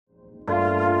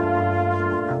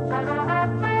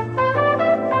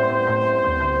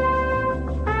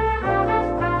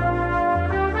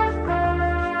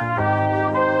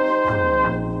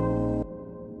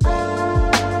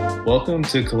Welcome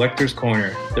to Collector's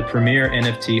Corner, the premier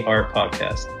NFT art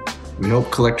podcast. We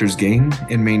help collectors gain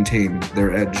and maintain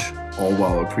their edge, all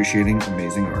while appreciating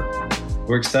amazing art.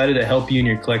 We're excited to help you in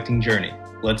your collecting journey.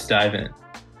 Let's dive in.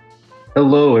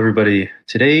 Hello, everybody.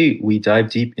 Today, we dive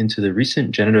deep into the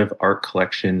recent generative art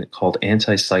collection called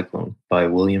Anticyclone by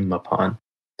William Mapan.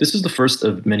 This is the first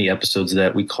of many episodes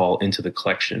that we call Into the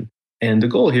Collection. And the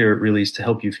goal here really is to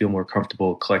help you feel more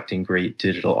comfortable collecting great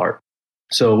digital art.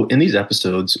 So in these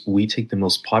episodes, we take the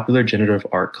most popular generative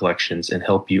art collections and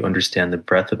help you understand the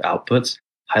breadth of outputs,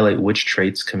 highlight which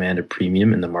traits command a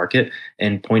premium in the market,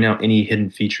 and point out any hidden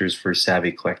features for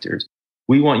savvy collectors.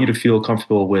 We want you to feel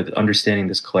comfortable with understanding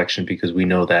this collection because we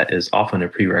know that is often a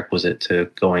prerequisite to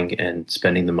going and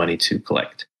spending the money to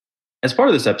collect. As part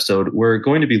of this episode, we're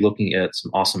going to be looking at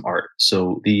some awesome art.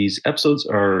 So these episodes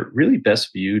are really best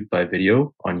viewed by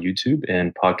video on YouTube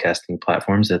and podcasting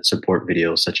platforms that support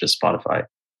video such as Spotify.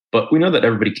 But we know that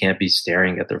everybody can't be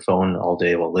staring at their phone all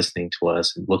day while listening to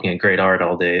us and looking at great art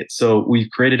all day. So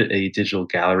we've created a digital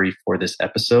gallery for this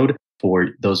episode for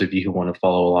those of you who want to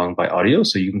follow along by audio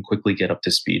so you can quickly get up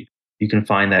to speed. You can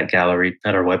find that gallery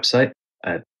at our website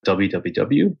at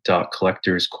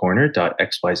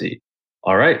www.collectorscorner.xyz.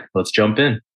 All right, let's jump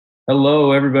in.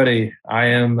 Hello, everybody. I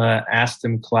am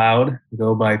Aston Cloud,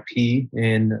 go by P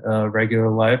in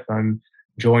regular life. I'm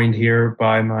joined here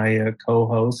by my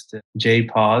co-host, Jay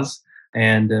Paz,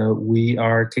 and we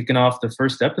are kicking off the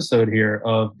first episode here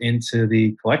of Into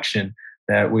the Collection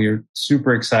that we're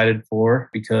super excited for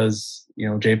because,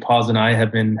 Jay Paz and I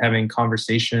have been having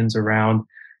conversations around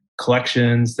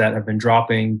collections that have been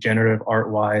dropping generative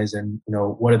art-wise and,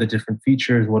 what are the different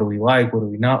features? What do we like? What do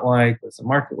we not like? What's the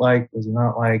market like? What's it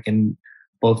not like? And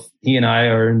both he and I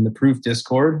are in the Proof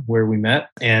Discord where we met,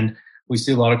 and we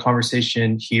see a lot of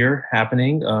conversation here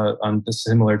happening on the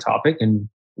similar topic. And,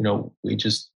 we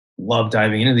just love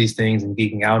diving into these things and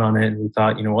geeking out on it. And we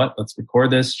thought, let's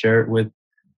record this, share it with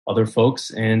other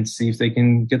folks and see if they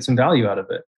can get some value out of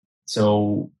it.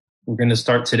 So we're going to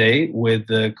start today with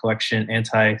the collection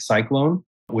Anticyclone,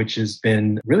 which has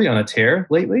been really on a tear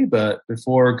lately. But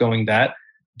before going that,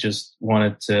 just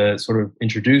wanted to sort of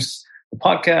introduce the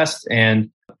podcast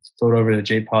and throw it over to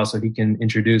Jay Paw so he can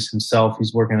introduce himself.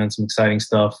 He's working on some exciting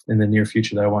stuff in the near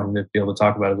future that I want him to be able to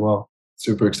talk about as well.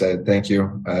 Super excited. Thank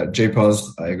you. Jay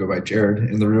Paz, I go by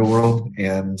Jared in the real world,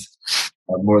 and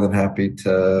I'm more than happy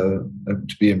to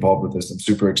be involved with this. I'm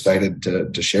super excited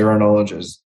to share our knowledge.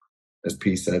 As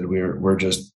P said, we're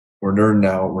nerding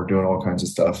out. We're doing all kinds of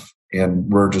stuff, and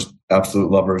we're just absolute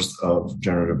lovers of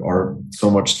generative art. So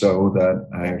much so that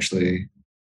I actually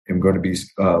am going to be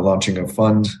launching a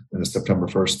fund on September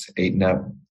 1st,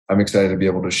 8NEP. I'm excited to be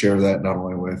able to share that not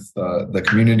only with the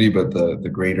community, but the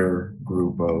greater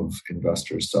group of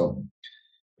investors. So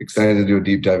excited to do a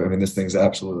deep dive. I mean, this thing's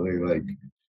absolutely like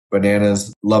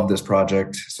bananas. Love this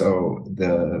project. So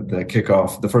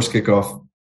the first kickoff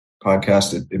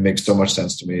podcast, it makes so much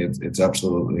sense to me. It's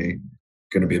absolutely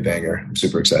going to be a banger. I'm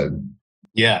super excited.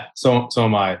 Yeah, so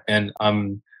am I. And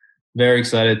I'm very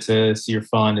excited to see your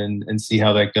fund and see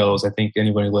how that goes. I think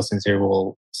anybody who listens here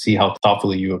will see how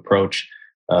thoughtfully you approach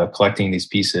collecting these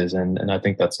pieces. And I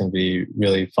think that's going to be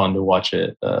really fun to watch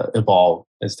it evolve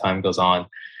as time goes on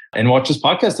and watch this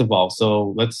podcast evolve.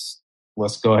 So let's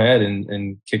go ahead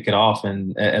and kick it off.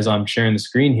 And as I'm sharing the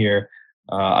screen here,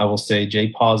 I will say Jay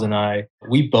Paz and I,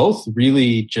 we both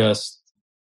really just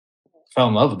fell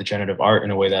in love with the generative art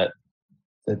in a way that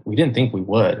we didn't think we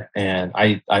would. And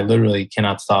I literally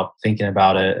cannot stop thinking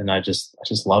about it. And I just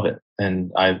love it.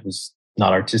 And I was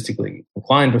not artistically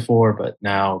inclined before, but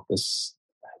now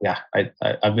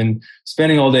I've been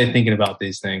spending all day thinking about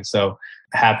these things. So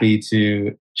happy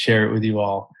to share it with you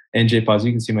all. And Jay Paz,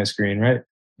 you can see my screen, right?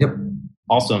 Yep.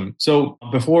 Awesome. So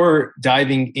before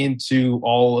diving into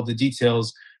all of the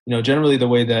details, generally the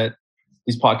way that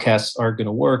these podcasts are going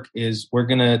to work is we're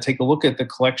going to take a look at the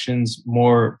collections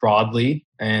more broadly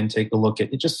and take a look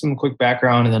at just some quick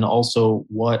background, and then also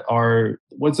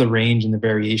what's the range and the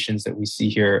variations that we see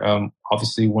here.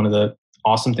 Obviously, one of the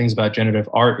awesome things about generative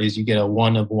art is you get a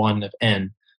 1 of 1 of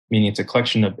n, meaning it's a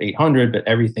collection of 800, but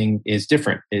everything is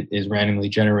different. It is randomly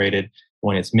generated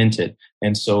when it's minted.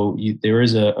 And so there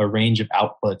is a range of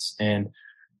outputs. And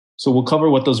so we'll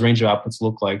cover what those range of outputs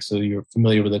look like so you're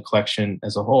familiar with the collection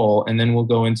as a whole. And then we'll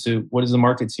go into what does the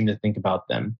market seem to think about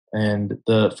them. And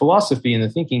the philosophy and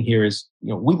the thinking here is,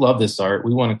 we love this art.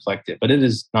 We want to collect it, but it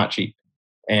is not cheap.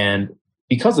 And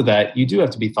because of that, you do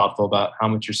have to be thoughtful about how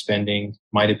much you're spending.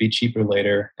 Might it be cheaper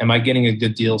later? Am I getting a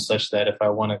good deal such that if I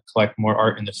want to collect more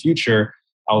art in the future,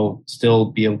 I'll still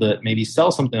be able to maybe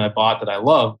sell something I bought that I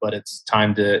love, but it's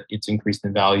increased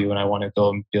in value and I want to go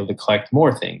and be able to collect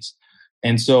more things.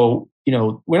 And so,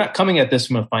 we're not coming at this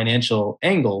from a financial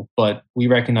angle, but we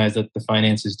recognize that the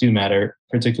finances do matter,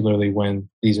 particularly when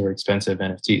these are expensive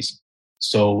NFTs.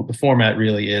 So the format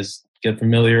really is get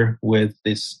familiar with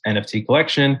this NFT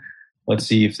collection. Let's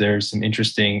see if there's some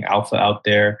interesting alpha out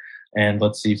there, and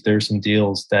let's see if there's some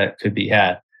deals that could be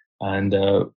had. And,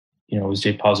 as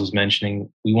Jay Paz was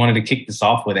mentioning, we wanted to kick this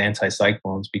off with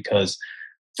Anticyclones because,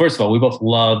 first of all, we both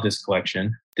love this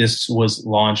collection. This was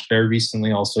launched very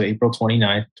recently, also April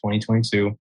 29th,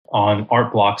 2022, on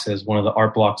Art Blocks as one of the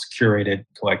Art Blocks curated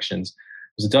collections.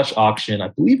 It was a Dutch auction. I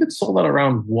believe it sold at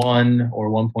around 1 or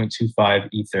 1.25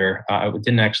 Ether. I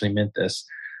didn't actually mint this.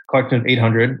 Collection of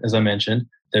 800, as I mentioned.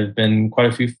 There have been quite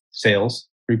a few sales,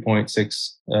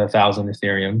 3.6 thousand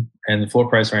Ethereum, and the floor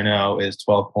price right now is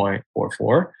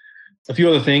 12.44. A few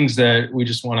other things that we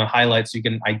just want to highlight so you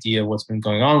get an idea of what's been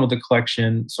going on with the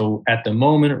collection. So at the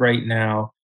moment right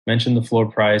now, mentioned the floor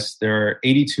price, there are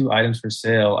 82 items for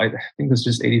sale. I think it was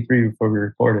just 83 before we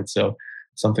recorded, so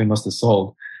something must have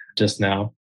sold just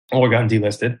now or gotten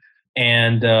delisted.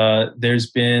 And there's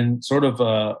been sort of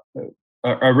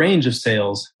a range of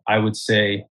sales, I would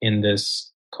say, in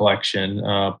this collection,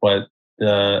 but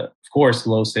of course,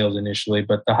 low sales initially,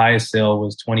 but the highest sale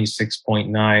was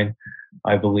 26.9,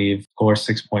 I believe. Of course,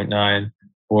 6.9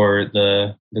 for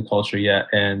the culture yet.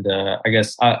 And I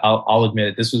guess I'll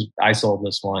admit it. I sold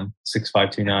this one,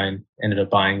 6.529, ended up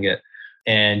buying it.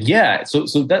 And yeah, so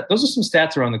that those are some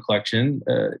stats around the collection.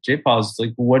 J-Pause,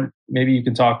 maybe you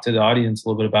can talk to the audience a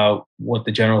little bit about what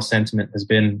the general sentiment has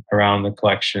been around the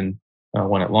collection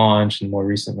when it launched and more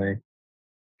recently.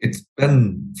 It's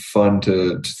been fun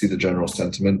to see the general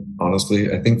sentiment,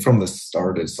 honestly. I think from the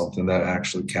start it's something that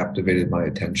actually captivated my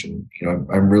attention.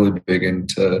 I'm really big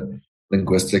into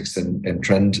linguistics and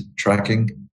trend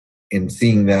tracking, and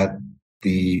seeing that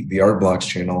the Art Blocks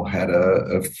channel had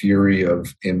a fury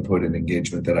of input and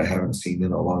engagement that I haven't seen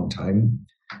in a long time.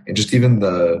 And just even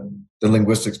the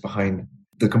linguistics behind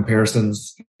the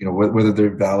comparisons, whether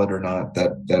they're valid or not,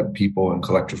 that people and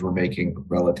collectors were making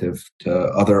relative to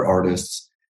other artists.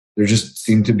 There just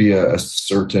seemed to be a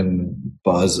certain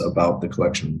buzz about the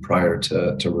collection prior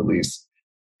to release.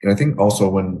 And I think also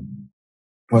one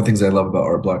of the things I love about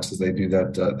Art Blocks is they do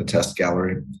that the test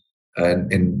gallery,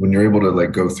 and when you're able to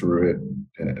go through it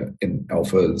in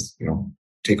alphas,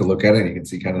 take a look at it, you can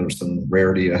see kind of some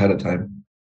rarity ahead of time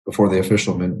before the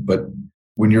official mint. But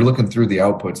when you're looking through the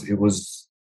outputs, it was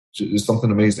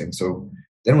something amazing. So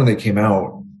then when they came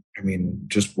out,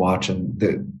 just watching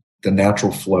the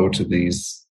natural flow to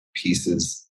these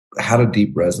pieces had a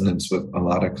deep resonance with a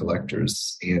lot of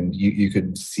collectors, and you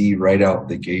could see right out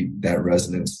the gate that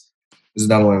resonance. This is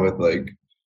not only with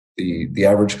the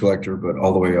average collector, but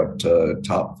all the way up to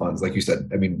top funds. Like you said,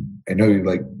 I know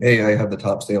you're hey, I have the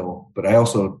top sale, but I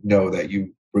also know that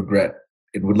you regret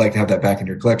and would like to have that back in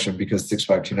your collection because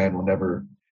 6529 will never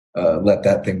let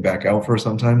that thing back out for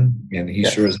some time, and he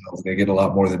sure as hell is going to get a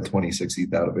lot more than 26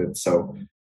 ETH out of it. So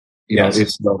it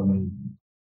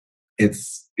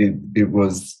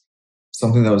was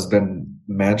something that has been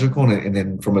magical, and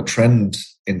then from a trend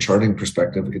and charting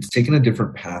perspective, it's taken a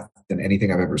different path than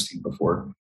anything I've ever seen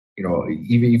before.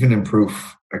 Even in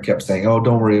proof, I kept saying, "Oh,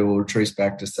 don't worry, we'll trace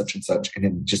back to such and such," and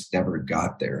it just never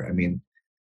got there.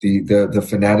 The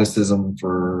fanaticism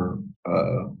for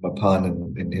Mapan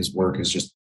and his work is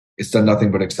just, it's done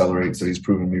nothing but accelerate. So he's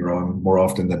proven me wrong more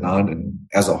often than not. And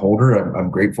as a holder, I'm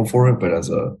grateful for it, but as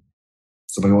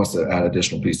somebody who wants to add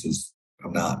additional pieces,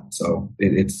 I'm not. So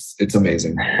it's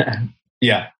amazing.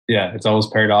 Yeah. It's always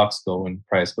paradoxical when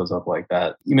price goes up like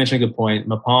that. You mentioned a good point.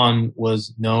 Mapan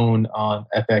was known on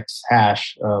FX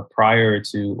Hash prior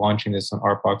to launching this on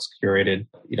Art Blocks Curated.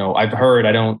 I've heard,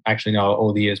 I don't actually know how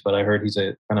old he is, but I heard he's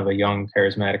a kind of a young,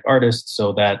 charismatic artist.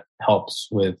 So that helps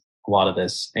with a lot of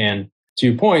this. And to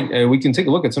your point, we can take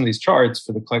a look at some of these charts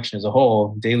for the collection as a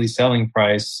whole. Daily selling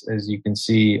price, as you can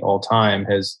see all time,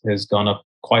 has gone up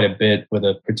quite a bit, with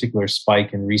a particular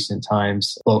spike in recent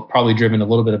times. Well, probably driven a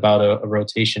little bit about a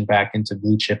rotation back into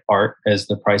blue chip art as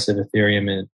the price of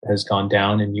Ethereum has gone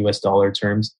down in US dollar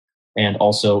terms. And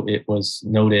also it was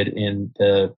noted in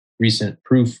the recent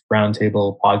Proof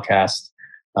Roundtable podcast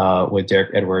with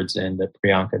Derek Edwards and the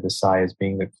Priyanka Desai as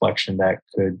being the collection that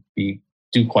could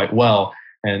do quite well.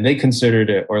 And they considered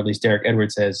it, or at least Derek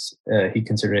Edwards says he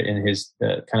considered it in his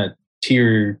kind of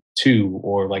tier 2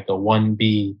 or like a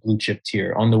 1B blue chip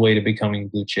tier on the way to becoming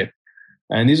blue chip.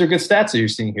 And these are good stats that you're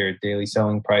seeing here. Daily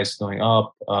selling price going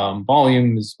up.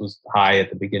 Volume was high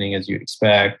at the beginning, as you'd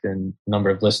expect, and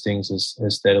number of listings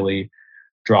has steadily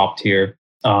dropped here.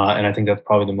 And I think that's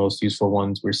probably the most useful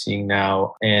ones we're seeing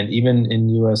now. And even in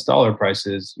US dollar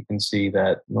prices, you can see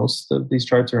that most of these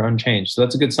charts are unchanged. So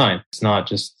that's a good sign. It's not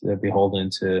just beholden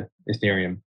to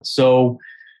Ethereum. So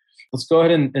let's go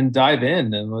ahead and dive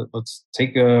in, and let's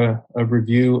take a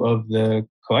review of the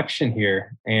collection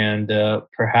here. And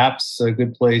perhaps a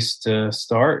good place to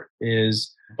start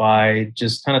is by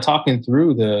just kind of talking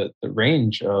through the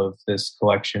range of this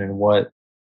collection and what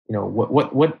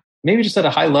maybe just at a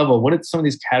high level, what did some of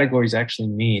these categories actually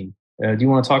mean? Do you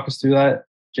want to talk us through that,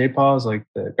 JPaws, like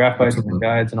the graphites and the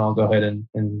guides, and I'll go ahead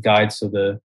and guide so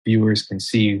the viewers can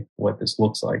see what this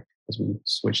looks like as we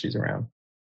switch these around.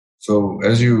 So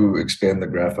as you expand the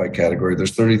graphite category,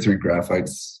 there's 33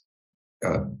 graphites.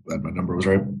 My number was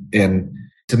right. And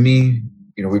to me,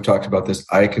 we've talked about this.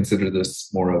 I consider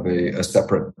this more of a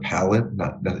separate palette,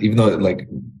 not even though it like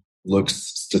looks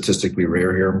statistically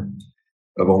rare here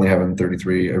of only having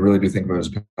 33. I really do think of it as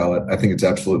a palette. I think it's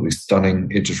absolutely stunning.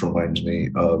 It just reminds me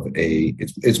of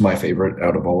it's my favorite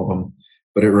out of all of them,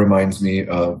 but it reminds me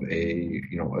of a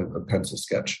pencil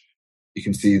sketch. You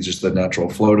can see just the natural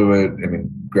flow to it. I mean,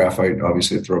 graphite,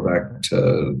 obviously a throwback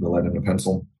to the lead in a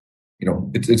pencil.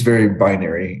 It's very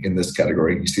binary in this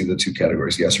category. You see the two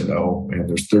categories, yes or no, and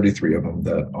there's 33 of them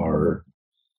that are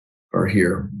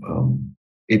here.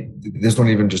 This one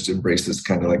even just embraces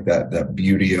kind of like that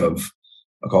beauty of,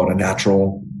 I call it a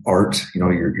natural art.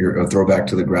 You're a throwback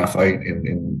to the graphite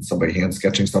and somebody hand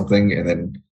sketching something, and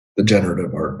then the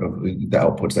generative art of the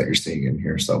outputs that you're seeing in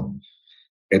here. So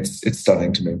it's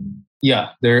stunning to me. Yeah,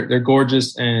 they're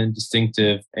gorgeous and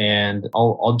distinctive, and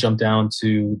I'll jump down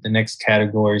to the next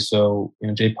category. So,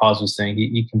 Jay Paz was saying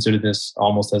he considered this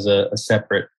almost as a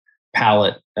separate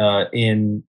palette.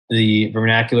 In the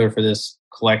vernacular for this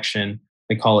collection,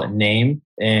 they call it name,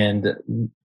 and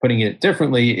putting it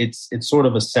differently, it's sort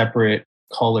of a separate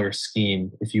color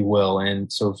scheme, if you will.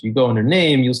 And so, if you go under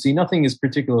name, you'll see nothing is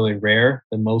particularly rare.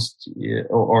 The most,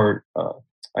 or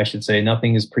I should say,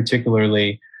 nothing is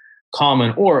particularly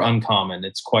common or uncommon.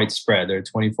 It's quite spread. There are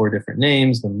 24 different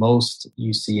names. The most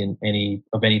you see in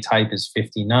any type is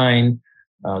 59.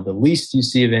 The least you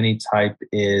see of any type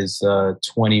is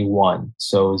 21.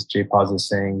 So as Jay Paz is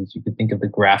saying, you could think of the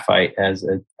graphite as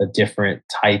a different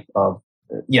type of,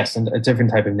 and a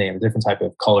different type of name, a different type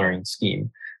of coloring scheme.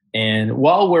 And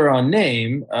while we're on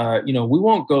name, we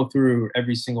won't go through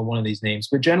every single one of these names,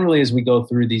 but generally as we go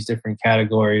through these different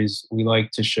categories, we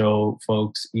like to show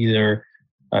folks either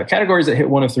categories that hit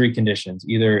one of three conditions.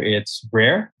 Either it's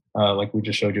rare, like we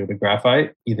just showed you with the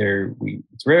graphite. Either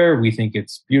it's rare, we think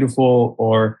it's beautiful,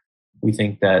 or we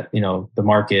think that the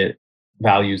market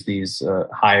values these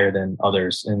higher than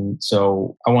others. And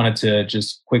so I wanted to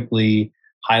just quickly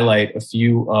highlight a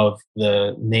few of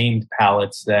the named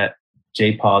palettes that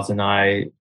Jay Paz and I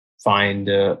find,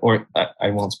 or I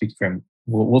won't speak for him.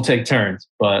 We'll take turns,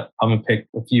 but I'm gonna pick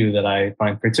a few that I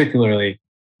find particularly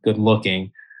good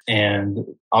looking. And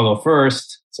I'll go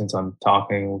first since I'm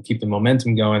talking. We'll keep the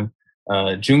momentum going.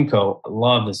 Junko, I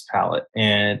love this palette.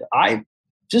 And I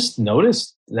just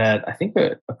noticed that I think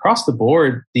that across the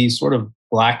board, these sort of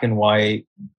black and white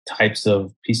types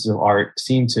of pieces of art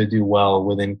seem to do well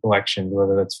within collections,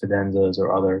 whether that's Fidenzas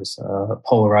or others.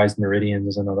 Polarized Meridians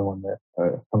is another one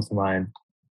that comes to mind.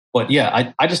 But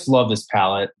yeah, I just love this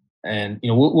palette. And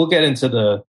we'll get into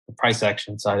the price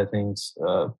action side of things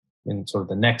in sort of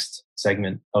the next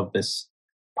segment of this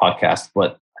podcast,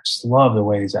 but I just love the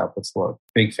way these outputs look.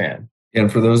 Big fan.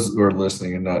 And for those who are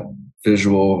listening and not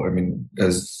visual, I mean,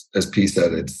 as P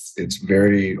said, it's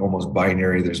very almost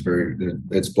binary.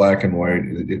 It's black and white.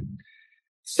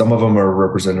 Some of them are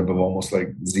representative of almost like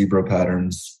zebra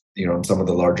patterns, and some of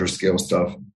the larger scale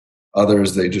stuff.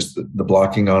 Others, they just the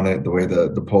blocking on it, the way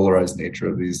the polarized nature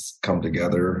of these come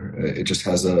together, it just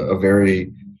has a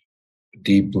very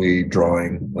deeply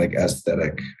drawing like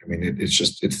aesthetic. I mean,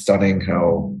 it's stunning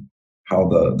how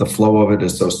the flow of it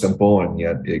is so simple, and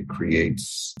yet it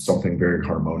creates something very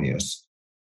harmonious,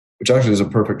 which actually is a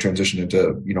perfect transition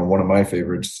into, one of my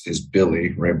favorites is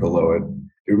Billy right below it.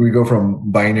 We go from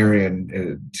binary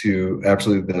to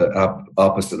absolutely the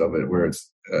opposite of it, where it's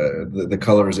the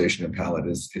colorization and palette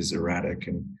is erratic.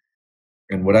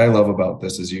 And what I love about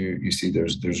this is you see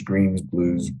there's greens,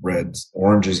 blues, reds,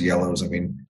 oranges, yellows. I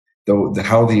mean,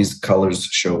 how these colors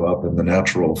show up and the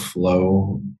natural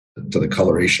flow to the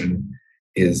coloration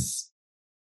is,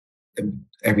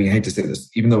 I mean, I hate to say this,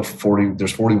 even though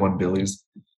there's 41 Billies,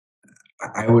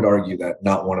 I would argue that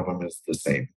not one of them is the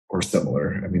same or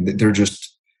similar. I mean, they're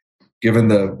just, given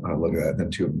look at that,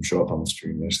 then two of them show up on the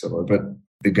stream, they're similar, but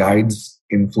the guides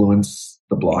influence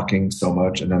the blocking so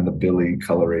much, and then the Billy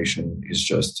coloration is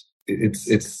just,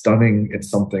 it's stunning. It's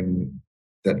something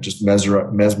that just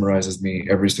mesmerizes me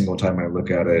every single time I look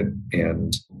at it.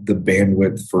 And the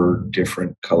bandwidth for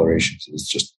different colorations is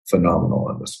just phenomenal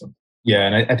on this one. Yeah,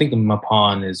 and I think the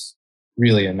Mapan is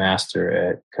really a master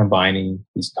at combining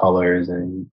these colors,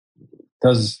 and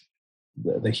does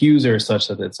the hues are such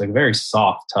that it's like a very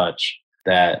soft touch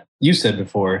that you said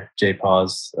before,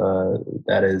 J-Pause,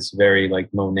 that is very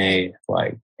like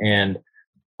Monet-like. And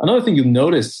another thing you'll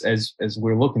notice as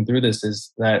we're looking through this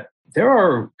is that there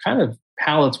are kind of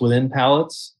palettes within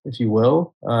palettes, if you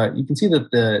will. You can see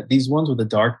that these ones with the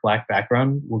dark black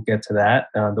background, we'll get to that.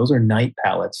 Those are night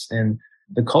palettes, and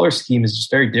the color scheme is just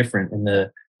very different in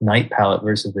the night palette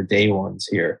versus the day ones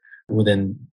here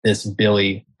within this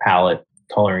Billy palette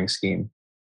coloring scheme.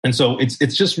 And so it's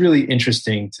just really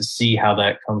interesting to see how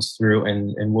that comes through.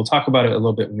 And we'll talk about it a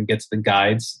little bit when we get to the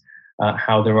guides,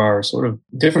 how there are sort of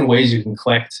different ways you can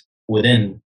collect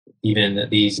within even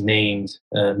these named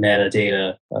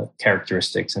metadata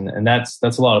characteristics. And that's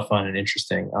a lot of fun and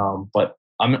interesting. But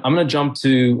I'm going to jump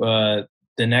to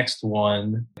the next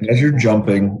one. As you're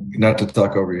jumping, not to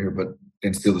talk over here,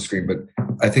 and steal the screen, but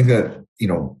I think that,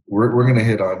 we're going to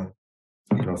hit on,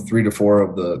 3 to 4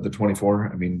 of the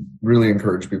 24. I mean, really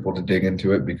encourage people to dig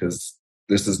into it, because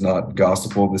this is not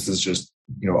gospel. This is just,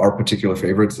 our particular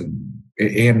favorites.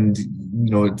 And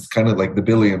it's kind of like the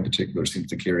Billy in particular seems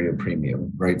to carry a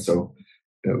premium, right? So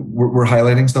we're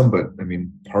highlighting some, but I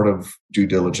mean, part of due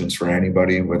diligence for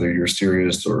anybody, whether you're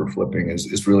serious or flipping,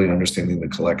 is really understanding the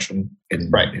collection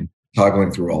and, right. and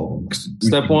toggling through all of them.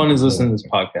 Step 1 is listen to this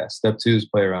podcast. Step 2 is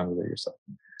play around with it yourself.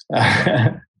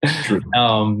 True.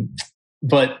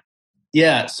 But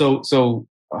yeah, so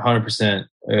 100%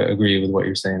 agree with what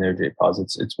you're saying there,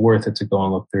 J-Pause. It's worth it to go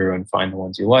and look through and find the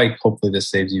ones you like. Hopefully this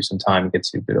saves you some time and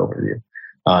gets you a good overview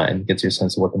and gets you a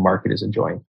sense of what the market is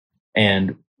enjoying.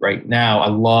 And right now, I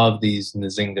love these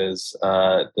Nzingas.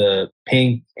 The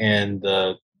pink and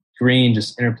the green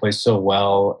just interplay so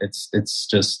well. It's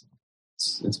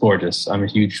gorgeous. I'm a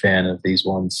huge fan of these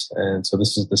ones. And so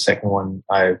this is the second one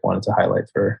I wanted to highlight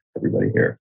for everybody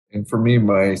here. And for me,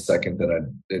 my second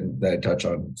that I touch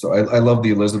on. So I love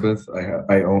the Elizabeth.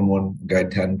 I own one,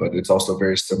 Guide 10, but it's also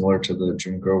very similar to the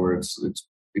Junko, where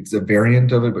it's a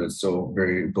variant of it, but it's still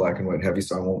very black and white heavy.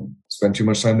 So I won't spend too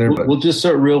much time there. But we'll just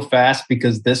start real fast,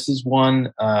 because this is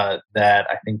one that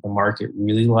I think the market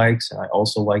really likes, and I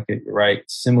also like it. You're right,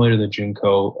 similar to the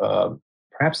Junko,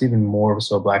 perhaps even more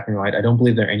so black and white. I don't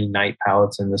believe there are any night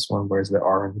palettes in this one, whereas there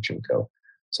are in the Junko.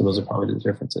 So those are probably the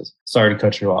differences. Sorry to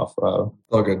cut you off. All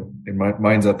good. And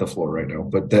mine's at the floor right now.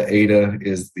 But the Ada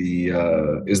is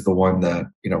the one that,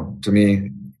 to me,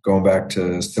 going back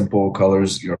to simple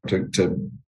colors,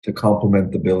 to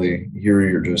complement the Billy. Here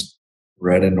you're just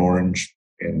red and orange,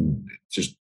 and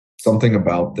just something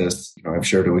about this. I've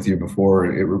shared it with you before.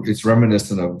 It's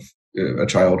reminiscent of a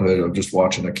childhood of just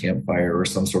watching a campfire or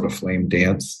some sort of flame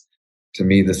dance. To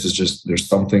me, this is just, there's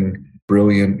something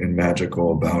brilliant and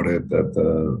magical about it, that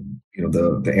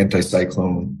the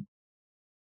anticyclone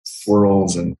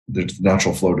swirls and the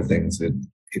natural flow to things.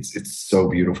 It's so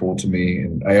beautiful to me.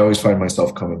 And I always find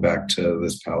myself coming back to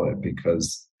this palette,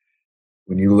 because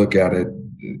when you look at it,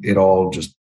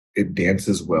 it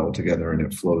dances well together and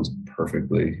it flows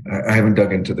perfectly. I haven't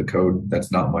dug into the code.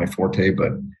 That's not my forte,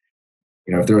 but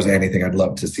if there was anything, I'd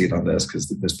love to see it on this, because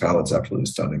this palette's absolutely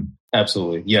stunning.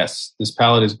 Absolutely. Yes. This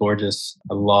palette is gorgeous.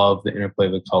 I love the interplay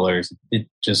of the colors. It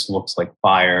just looks like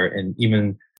fire. And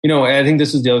even, I think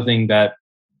this is the other thing that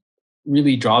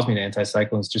really draws me to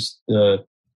Anticyclone, is just the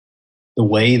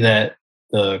way that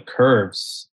the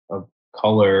curves of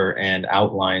color and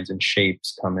outlines and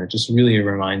shapes come in. It just really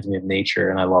reminds me of nature.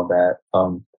 And I love that.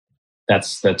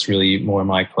 That's really more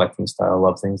my collecting style. I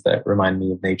love things that remind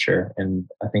me of nature. And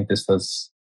I think this does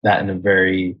that in a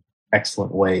very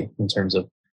excellent way in terms of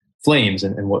flames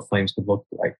and what flames could look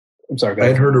like. I'm sorry. I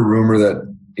had heard a rumor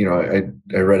that,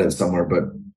 I read it somewhere, but,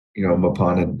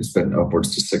 Mapan had spent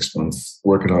upwards to 6 months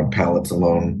working on palettes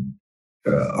alone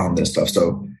on this stuff.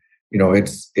 So,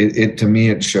 it to me,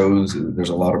 it shows there's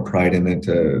a lot of pride in it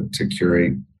to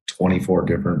curate 24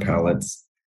 different palettes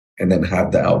and then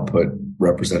have the output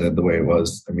represented the way it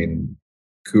was. I mean,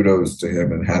 kudos to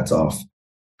him and hats off,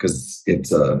 because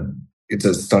it's a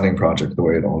stunning project, the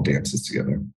way it all dances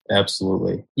together.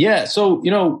 Absolutely. Yeah. So,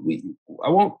 I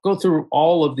won't go through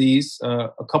all of these. A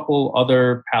couple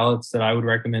other palettes that I would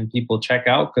recommend people check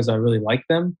out, because I really like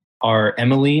them, are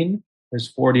Emmeline. There's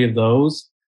 40 of those.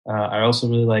 I also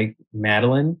really like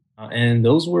Madeline. And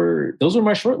those were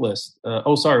my short list.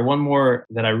 One more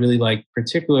that I really like,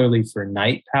 particularly for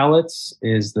night palettes,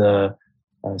 is the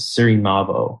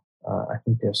Sirimavo. I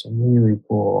think there's some really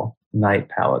cool night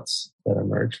palettes that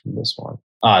emerge from this one.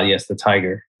 Yes, the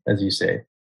tiger, as you say,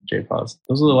 JPOS.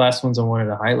 Those are the last ones I wanted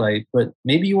to highlight. But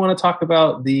maybe you want to talk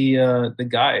about the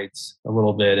guides a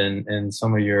little bit and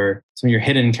some of your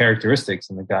hidden characteristics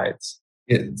in the guides.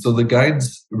 So the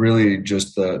guides really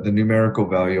just the numerical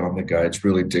value on the guides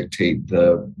really dictate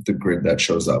the grid that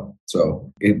shows up.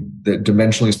 So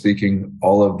dimensionally speaking,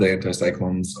 all of the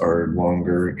anticyclones are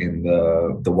longer in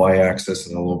the y-axis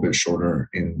and a little bit shorter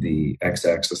in the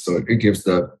x-axis. So it gives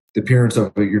the appearance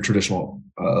of your traditional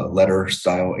letter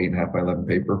style 8.5 by 11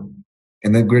 paper.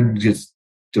 And the grid gets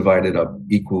divided up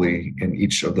equally in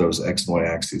each of those x and y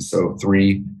axes. So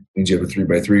 3 means you have a 3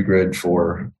 by 3 grid,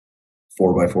 4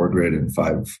 by 4 grid, and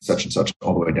 5 such and such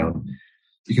all the way down.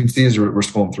 You can see as we're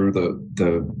scrolling through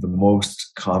the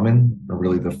most common are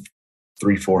really the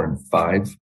 3, 4, and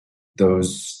 5.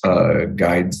 Those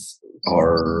guides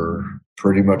are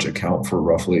pretty much account for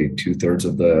roughly 2/3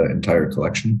 of the entire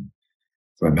collection.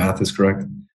 If my math is correct.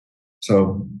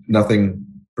 So nothing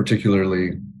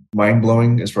particularly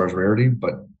mind-blowing as far as rarity,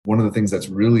 but one of the things that's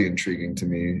really intriguing to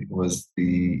me was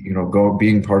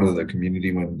being part of the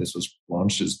community when this was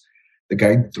launched is the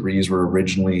guide 3s were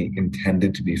originally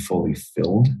intended to be fully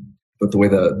filled, but the way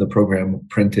the program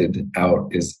printed out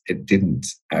is it didn't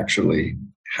actually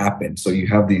happen. So you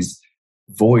have these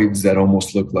voids that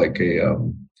almost look like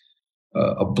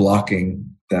a blocking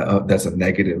that's a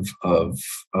negative of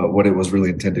what it was really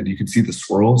intended. You could see the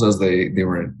swirls as they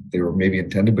were maybe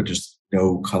intended, but just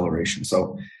no coloration.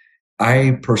 So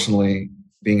I personally,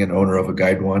 being an owner of a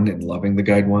guide 1 and loving the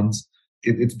guide 1s,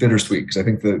 it's bittersweet because I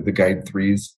think the guide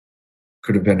 3s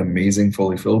could have been amazing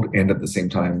fully filled, and at the same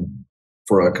time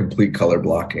for a complete color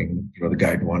blocking, the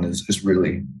guide 1 is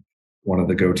really one of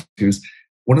the go-tos.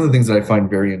 One of the things that I find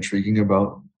very intriguing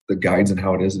about the guides and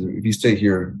how it is, if you stay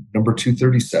here, number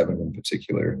 237 in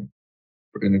particular,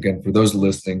 and again for those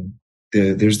listening,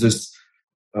 there's this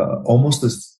almost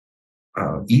this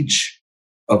each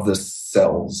of the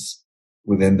cells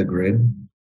within the grid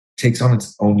takes on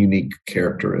its own unique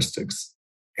characteristics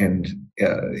and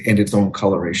its own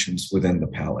colorations within the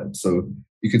palette. So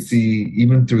you could see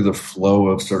even through the flow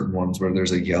of certain ones where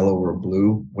there's a yellow or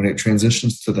blue, when it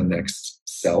transitions to the next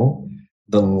cell,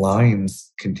 the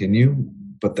lines continue,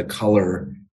 but the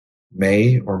color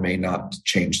may or may not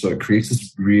change. So it creates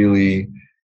this really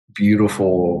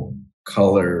beautiful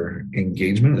color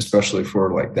engagement, especially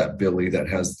for like that Billy that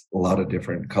has a lot of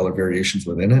different color variations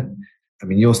within it. I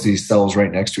mean, you'll see cells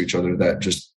right next to each other that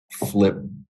just flip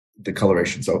the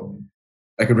coloration. So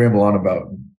I could ramble on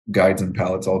about guides and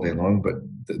palettes all day long, but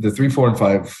the 3, 4, and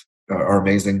 5 are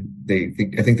amazing.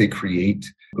 I think they create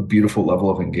a beautiful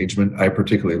level of engagement. I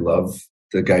particularly love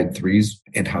the guide 3s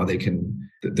and how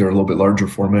they're a little bit larger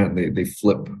format and they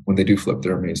flip. When they do flip,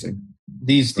 they're amazing.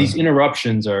 These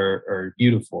interruptions are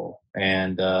beautiful.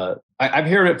 And I've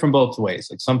heard it from both ways.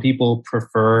 Like some people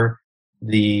prefer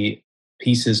the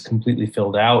pieces completely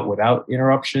filled out without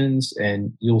interruptions,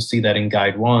 and you'll see that in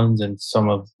guide 1s and some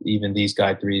of even these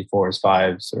guide 3, 4s,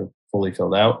 5s are fully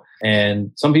filled out.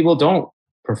 And some people don't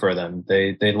prefer them.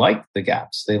 They like the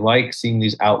gaps. They like seeing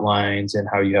these outlines and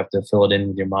how you have to fill it in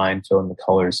with your mind, fill in the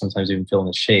colors, sometimes even fill in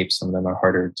the shapes. Some of them are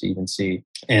harder to even see.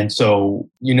 And so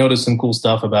you notice some cool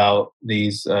stuff about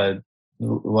these.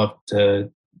 Love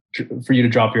for you to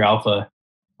drop your alpha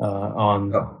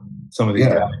on some of these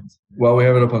guides. Well, we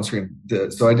have it up on screen.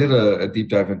 So I did a deep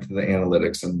dive into the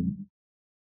analytics and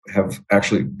have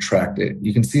actually tracked it.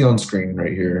 You can see on screen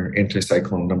right here,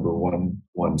 Anticyclone number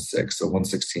 116, so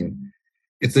 116.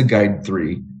 It's a guide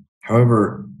 3.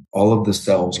 However, all of the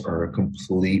cells are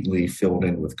completely filled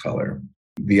in with color.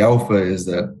 The alpha is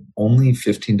that only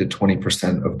 15 to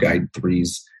 20% of guide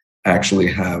 3s actually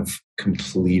have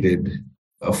completed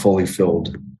a fully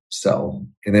filled cell.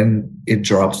 And then it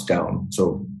drops down.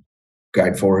 So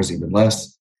guide 4 is even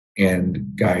less,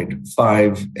 and guide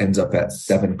 5 ends up at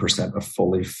 7% of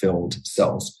fully filled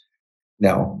cells.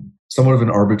 Now, somewhat of an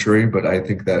arbitrary, but I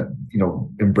think that,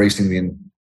 embracing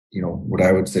what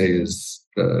I would say is,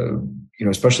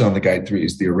 especially on the guide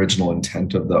 3s, the original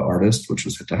intent of the artist, which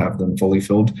was to have them fully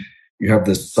filled. You have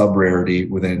this sub-rarity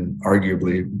within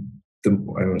arguably,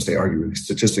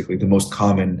 statistically, the most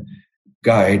common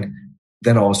guide.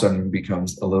 Then all of a sudden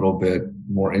becomes a little bit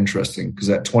more interesting because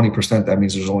at 20%, that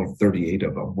means there's only 38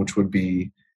 of them, which would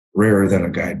be rarer than a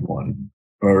guide 1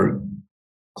 or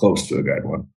close to a guide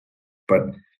 1.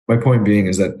 But my point being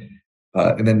is that,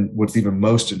 and then what's even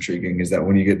most intriguing is that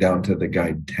when you get down to the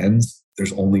guide 10s,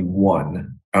 there's only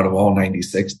 1 out of all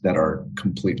 96 that are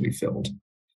completely filled.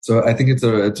 So I think it's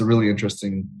a really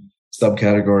interesting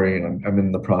subcategory, and I'm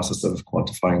in the process of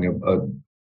quantifying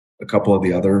a couple of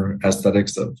the other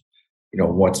aesthetics of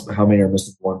how many are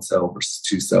missing one cell versus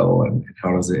two cell, and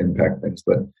how does it impact things.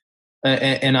 But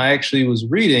and I actually was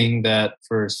reading that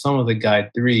for some of the guide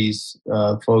threes,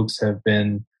 folks have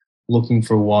been looking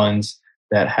for ones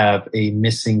that have a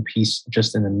missing piece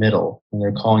just in the middle, and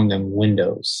they're calling them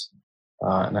windows.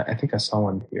 And I think I saw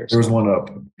one here. There's one up.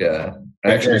 Yeah.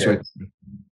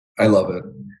 I love it.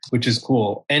 Which is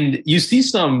cool. And you see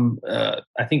some,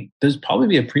 I think there's probably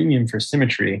be a premium for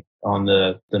symmetry on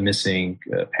the missing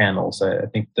panels. I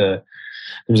think there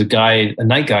was a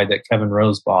night guide that Kevin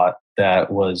Rose bought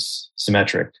that was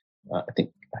symmetric. I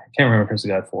can't remember if it was a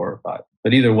guide 4 or 5,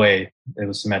 but either way, it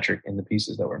was symmetric in the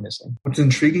pieces that were missing. What's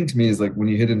intriguing to me is like when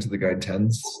you hit into the guide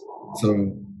 10s.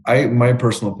 So my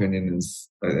personal opinion is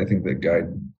I think that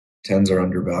guide 10s are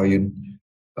undervalued.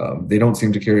 They don't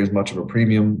seem to carry as much of a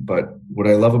premium, but what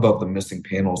I love about the missing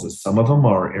panels is some of them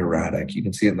are erratic. You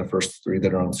can see it in the first 3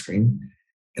 that are on screen.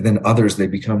 And then others, they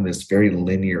become this very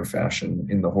linear fashion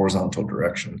in the horizontal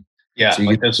direction. Yeah. So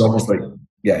it's almost like,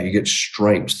 you get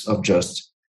stripes of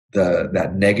just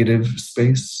that negative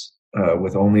space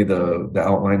with only the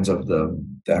outlines of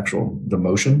the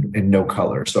motion and no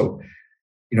color. So,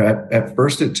 at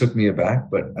first it took me aback,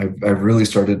 but I've really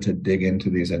started to dig into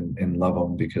these and love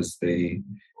them because they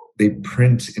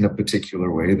print in a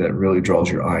particular way that really draws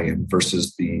your eye in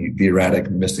versus the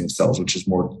erratic missing cells, which is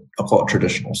more, I'll call it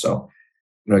traditional. So,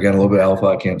 again, a little bit of alpha,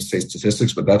 I can't say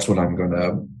statistics, but that's what I'm going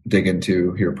to dig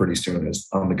into here pretty soon is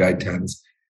on the guide 10s,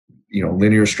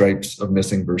 linear stripes of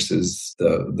missing versus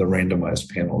the randomized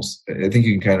panels. I think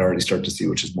you can kind of already start to see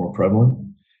which is more prevalent,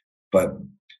 but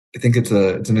I think it's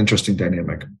an interesting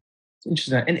dynamic.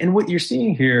 Interesting. And what you're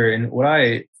seeing here and what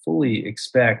I fully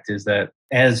expect is that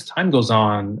as time goes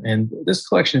on, and this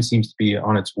collection seems to be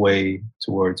on its way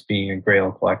towards being a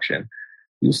Grail collection,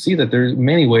 you'll see that there's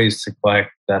many ways to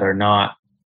collect that are not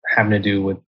having to do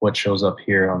with what shows up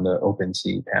here on the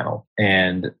OpenSea panel.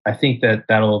 And I think that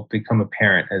that'll become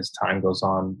apparent as time goes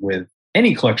on with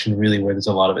any collection really where there's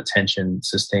a lot of attention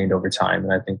sustained over time.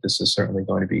 And I think this is certainly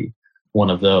going to be one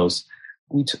of those.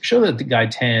 We show that the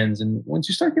guide 10s, and once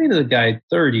you start getting to the guide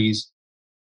 30s,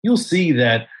 you'll see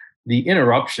that the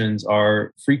interruptions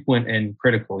are frequent and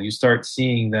critical. You start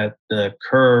seeing that the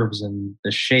curves and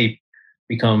the shape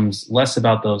becomes less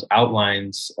about those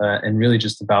outlines and really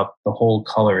just about the whole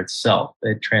color itself.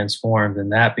 It transforms,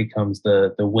 and that becomes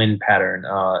the wind pattern.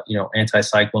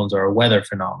 Anticyclones are a weather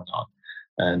phenomenon,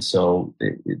 and so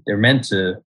they're meant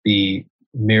to be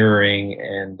mirroring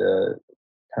and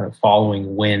kind of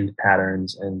following wind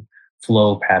patterns and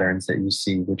flow patterns that you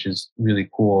see, which is really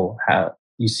cool. How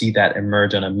you see that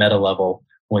emerge on a meta level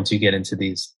once you get into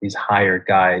these higher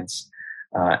guides,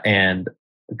 and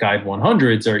the guide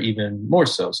 100s are even more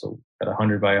so. So at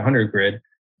 100 by 100 grid,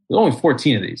 there's only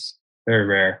 14 of these. Very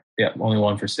rare. Yeah, only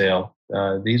one for sale.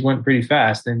 These went pretty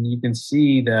fast, and you can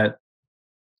see that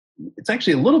it's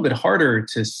actually a little bit harder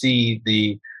to see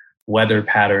the weather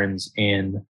patterns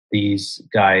in these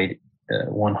guide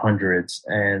 100s.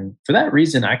 And for that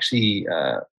reason, actually,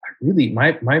 really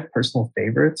my personal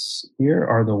favorites here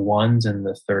are the 1s and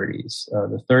the 30s.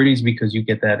 The 30s because you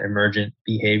get that emergent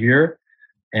behavior,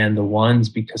 and the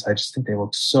 1s because I just think they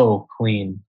look so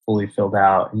clean, fully filled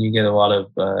out, and you get a lot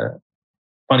of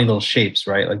funny little shapes,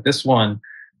 right? Like this one,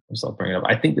 I'll bring it up.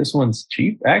 I think this one's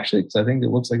cheap, actually, because I think it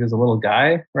looks like there's a little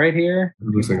guy right here. It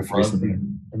looks like a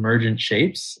freestyle. Emergent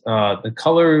shapes. The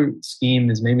color scheme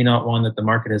is maybe not one that the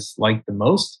market has liked the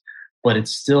most, but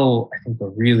it's still, I think, a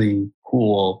really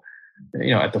cool,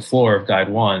 at the floor of guide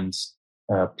 1s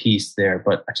piece there.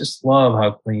 But I just love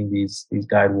how clean these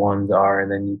guide 1s are. And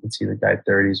then you can see the guide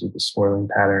 30s with the swirling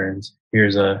patterns.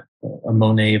 Here's a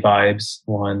Monet vibes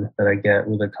one that I get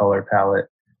with a color palette.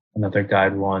 Another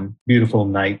guide 1, beautiful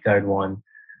night guide 1.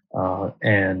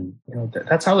 And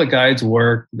that's how the guides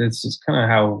work. This is kind of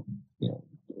how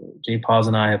Jay Paz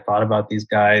and I have thought about these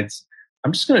guides.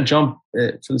 I'm just going to jump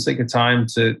for the sake of time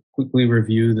to quickly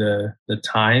review the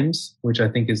times, which I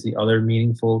think is the other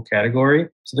meaningful category.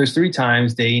 So there's 3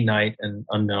 times: day, night, and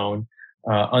unknown.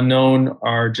 Unknown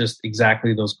are just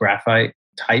exactly those graphite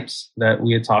types that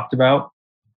we had talked about.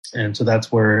 And so that's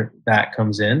where that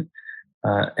comes in.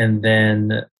 And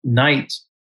then night,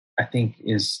 I think,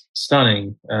 is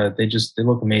stunning. They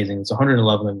look amazing. It's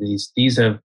 111 of these. These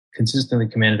have consistently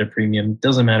commanded a premium.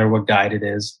 Doesn't matter what guide it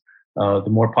is. The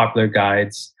more popular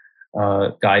guides,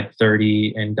 guide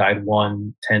 30 and guide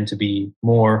 1 tend to be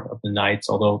more of the nights,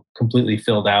 although completely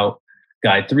filled out.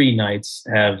 Guide 3 nights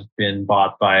have been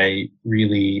bought by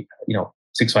really,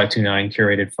 6529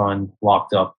 curated fund,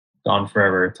 locked up, gone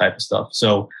forever type of stuff.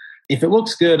 So if it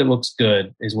looks good, it looks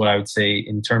good is what I would say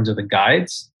in terms of the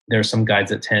guides. There are some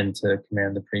guides that tend to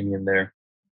command the premium there.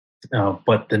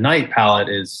 But the night palette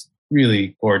is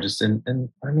really gorgeous. And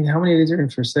I mean, how many of these are in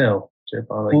for sale, Jeff?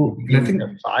 Like Well, I think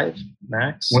 5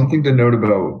 max? one thing to note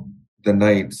about the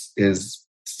nights is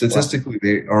statistically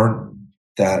they aren't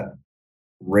that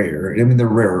rare. I mean, they're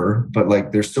rarer, but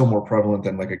like they're still more prevalent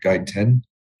than like a Guide 10.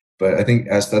 But I think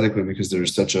aesthetically, because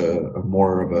there's such a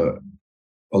more of a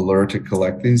allure to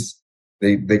collect these,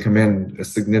 they command a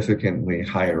significantly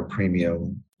higher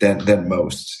premium than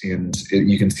most, and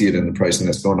you can see it in the pricing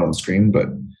that's going on the screen. But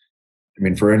I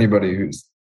mean, for anybody who's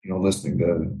listening,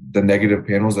 the negative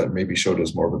panels that maybe showed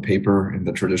as more of a paper in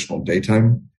the traditional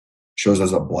daytime shows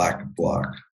as a black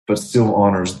block, but still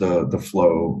honors the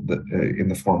flow in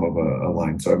the form of a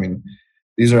line. So I mean,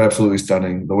 these are absolutely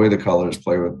stunning. The way the colors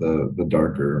play with the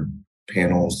darker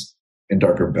panels and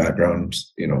darker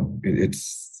backgrounds,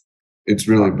 it's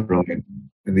really brilliant.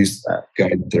 And these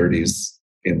Guide 30s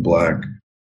in black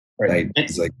night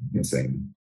is like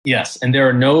insane. Yes, and there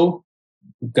are no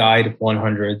Guide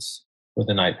 100s with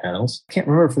the night panels. I can't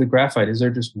remember for the graphite. Is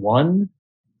there just one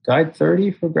Guide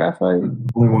 30 for graphite?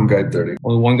 Only one Guide 30.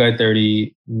 Only one Guide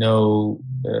 30. No,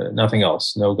 nothing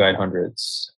else. No Guide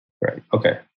 100s. Right.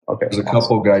 Okay. There's a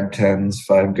couple Guide 10s,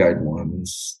 5 Guide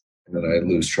 1s, and then I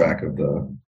lose track of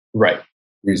the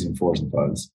 3s and 4s and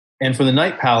 5s. And for the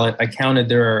night palette, I counted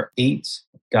there are 8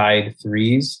 Guide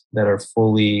 3s that are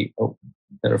fully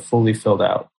filled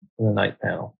out in the night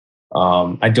panel.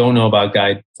 I don't know about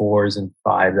Guide 4s and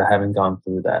 5s. I haven't gone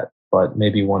through that, but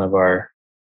maybe one of our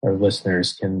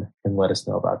listeners can let us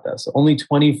know about that. So only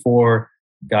 24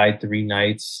 Guide 3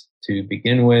 nights to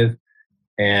begin with,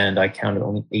 and I counted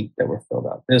only 8 that were filled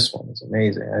out. This one is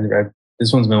amazing.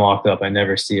 This one's been locked up. I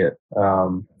never see it.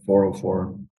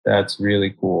 404. That's really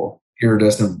cool.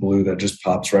 Iridescent blue that just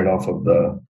pops right off of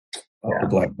the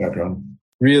black background.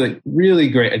 Really, really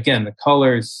great. Again, the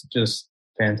colors just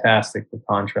fantastic. The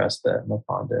contrast that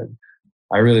Nippon did.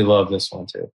 I really love this one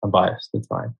too. I'm biased. It's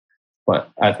fine, but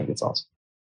I think it's awesome.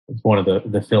 It's one of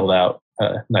the filled out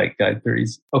night Guide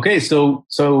 3s. Okay, so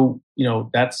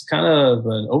that's kind of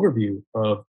an overview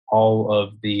of all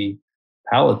of the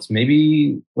palettes.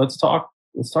 Maybe let's talk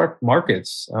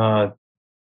markets.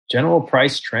 General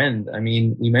price trend. I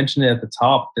mean, we mentioned it at the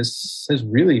top. This has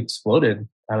really exploded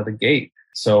out of the gate.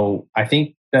 So I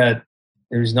think that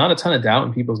there's not a ton of doubt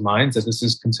in people's minds that this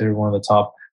is considered one of the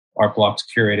top Art Blocks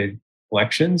curated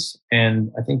collections.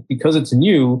 And I think because it's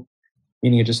new,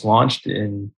 meaning it just launched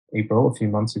in April a few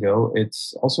months ago,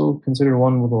 it's also considered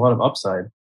one with a lot of upside.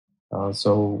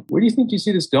 So where do you think you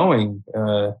see this going,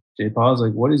 J-Pause?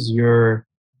 Like, what is your,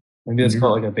 maybe let's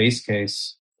call it like a base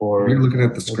case for... When you're looking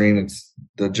at the screen, it's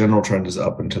the general trend is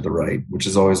up and to the right, which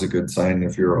is always a good sign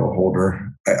if you're a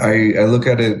holder. I look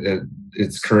at it at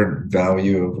its current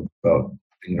value of about,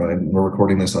 and we're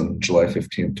recording this on July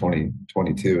 15th,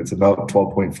 2022. It's about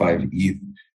 12.5 ETH.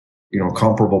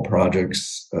 Comparable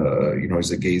projects,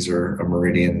 as a Gazer, a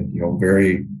Meridian,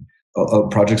 very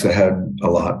projects that had a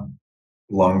lot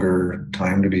longer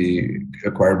time to be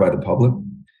acquired by the public.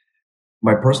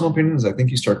 My personal opinion is I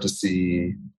think you start to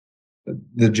see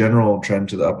the general trend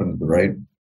to the up and to the right,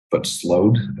 but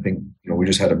slowed. I think, we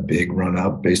just had a big run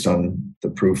up based on the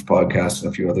Proof podcast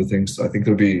and a few other things. So I think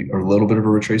there'll be a little bit of a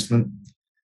retracement,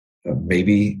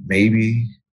 maybe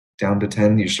down to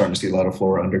 10. You're starting to see a lot of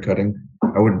floor undercutting.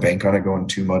 I wouldn't bank on it going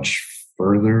too much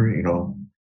further,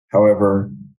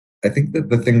 However, I think that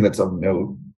the thing that's of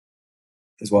note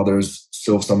is while there's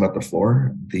still some at the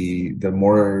floor, the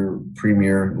more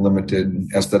premier, limited,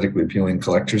 aesthetically appealing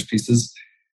collector's pieces,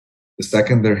 the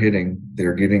second they're hitting,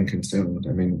 they're getting consumed.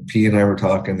 I mean, P and I were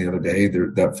talking the other day,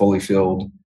 that fully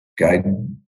filled Guide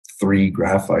 3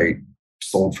 graphite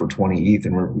sold for 20 ETH,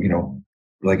 and we're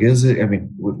like, is it? I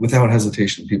mean, without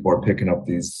hesitation, people are picking up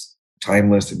these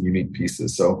timeless and unique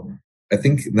pieces. So I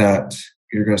think that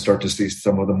you're going to start to see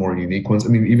some of the more unique ones. I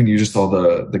mean, even you just saw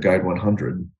the Guide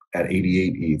 100 at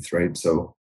 88 ETH, right?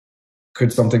 So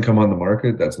could something come on the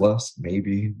market that's less?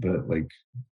 Maybe, but when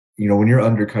you're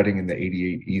undercutting in the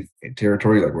 88 ETH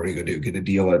territory, like what are you going to do? Get a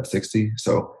deal at 60?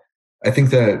 So I think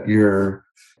that you're,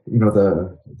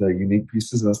 the unique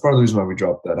pieces, and that's part of the reason why we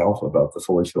dropped that alpha about the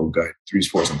fully filled Guide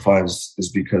 3s, 4s, and 5s is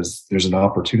because there's an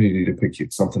opportunity to pick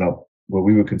something up what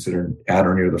we would consider at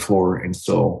or near the floor and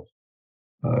still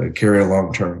carry a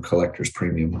long-term collector's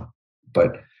premium.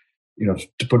 But,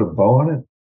 to put a bow on it,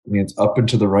 I mean, it's up and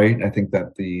to the right. I think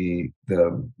that the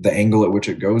angle at which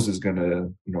it goes is going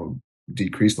to,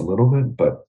 decrease a little bit,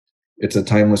 but it's a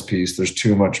timeless piece. There's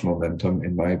too much momentum,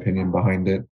 in my opinion, behind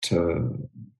it to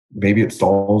maybe it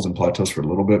stalls and plateaus for a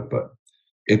little bit, but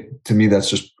to me, that's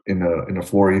just in a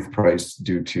floor ETH price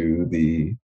due to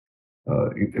the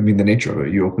I mean, the nature of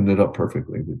it, you opened it up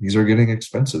perfectly. These are getting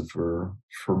expensive for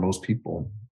most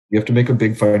people. You have to make a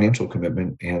big financial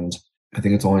commitment, and I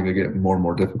think it's only going to get more and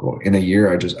more difficult. In a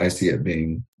year, I see it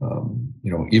being,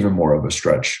 even more of a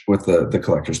stretch, with the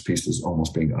collector's pieces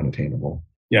almost being unattainable.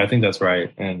 Yeah, I think that's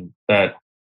right. And that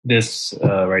this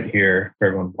right here, for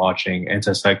everyone watching,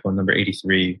 Anticyclone number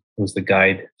 83 was the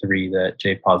Guide 3 that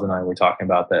Jay Paz and I were talking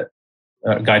about, that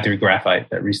Guide 3 graphite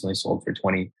that recently sold for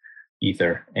 20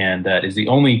 Ether. And that is the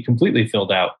only completely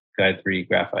filled out Guide 3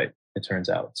 graphite, it turns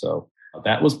out. So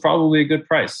that was probably a good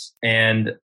price.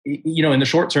 And, in the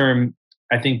short term,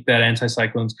 I think that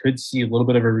anticyclones could see a little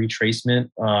bit of a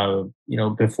retracement.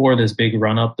 Before this big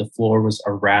run up, the floor was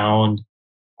around,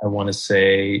 I want to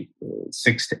say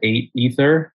 6 to 8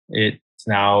 Ether. It's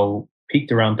now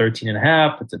peaked around 13 and a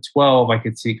half. It's at 12. I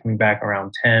could see it coming back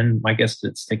around 10. My guess is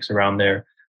it sticks around there.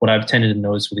 What I've tended to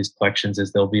notice with these collections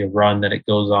is there'll be a run that it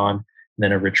goes on, and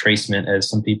then a retracement as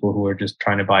some people who are just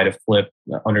trying to buy to flip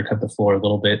undercut the floor a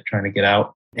little bit, trying to get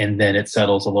out, and then it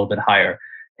settles a little bit higher.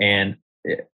 And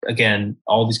again,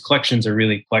 all these collections are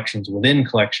really collections within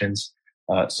collections.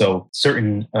 So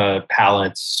certain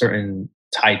palettes, certain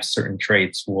types, certain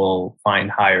traits will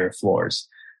find higher floors,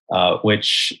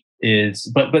 which is,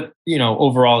 but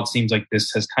overall, it seems like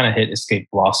this has kind of hit escape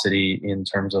velocity in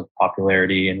terms of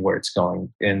popularity and where it's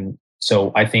going. And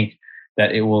so I think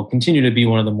that it will continue to be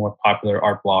one of the more popular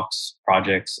art blocks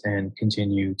projects, and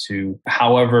continue to,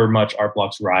 however much art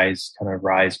blocks rise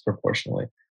proportionally.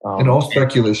 And all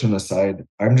speculation aside,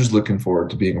 I'm just looking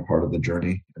forward to being a part of the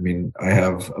journey. I mean, I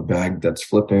have a bag that's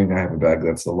flipping. I have a bag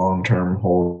that's the long-term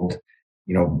hold.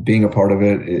 Being a part of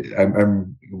it,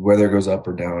 I'm whether it goes up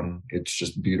or down, it's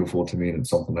just beautiful to me, and it's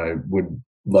something I would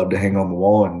love to hang on the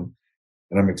wall, and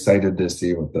I'm excited to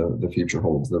see what the future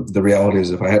holds. The reality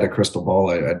is, if I had a crystal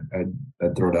ball,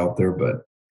 I'd throw it out there, but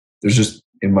there's just,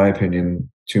 in my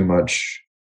opinion, too much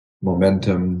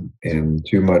momentum and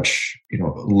too much,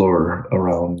 lure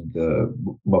around the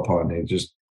Mapan.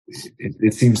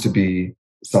 It seems to be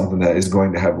something that is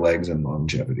going to have legs and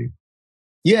longevity.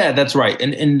 Yeah, that's right.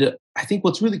 And I think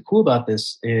what's really cool about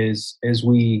this is, as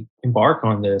we embark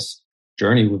on this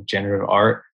journey with generative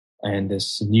art and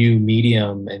this new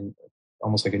medium and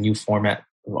almost like a new format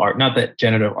of art, not that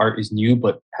generative art is new,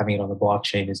 but having it on the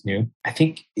blockchain is new. I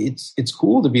think it's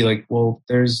cool to be like, well,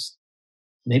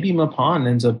 maybe Mapan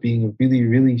ends up being a really,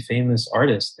 really famous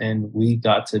artist, and we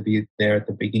got to be there at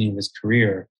the beginning of his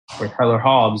career, or Tyler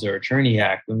Hobbs or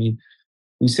Cherniak. I mean,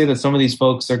 we say that some of these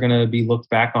folks are going to be looked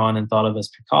back on and thought of as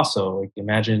Picasso. Like,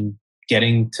 imagine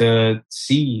getting to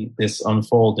see this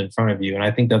unfold in front of you. And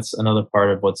I think that's another part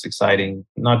of what's exciting,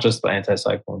 not just the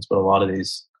anticyclones, but a lot of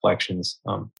these collections.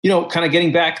 Kind of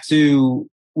getting back to,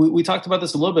 we talked about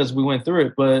this a little bit as we went through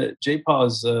it, but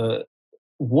J-Pause,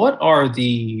 what are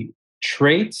the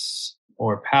traits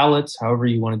or palettes, however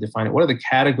you want to define it, what are the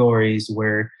categories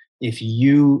where if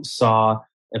you saw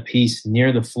a piece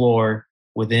near the floor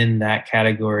within that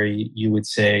category, you would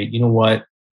say, you know what,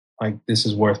 like, this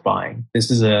is worth buying. This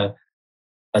is a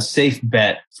safe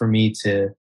bet for me to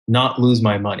not lose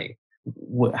my money.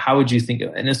 How would you think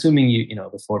of, and assuming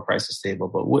the floor price is stable,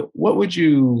 but what would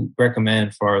you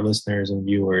recommend for our listeners and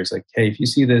viewers? Like, hey, if you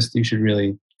see this, you should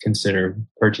really consider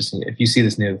purchasing it. If you see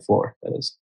this near the floor, that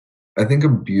is. I think a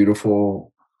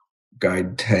beautiful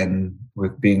Guide 10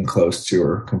 with being close to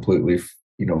or completely,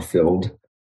 filled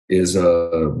is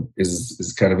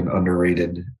kind of an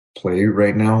underrated play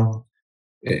right now.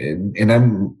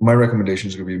 And my recommendation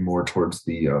is going to be more towards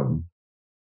the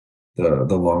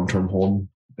long-term hold.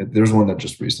 There's one that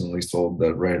just recently sold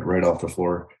that right off the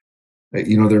floor.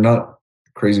 They're not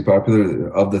crazy popular.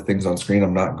 Of the things on screen,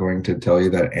 I'm not going to tell you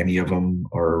that any of them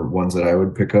are ones that I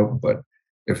would pick up, but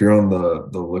if you're on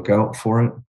the lookout for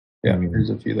it, yeah, there's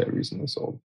a few that recently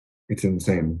sold. It's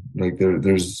insane. Like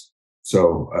there's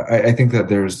so I think that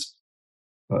there's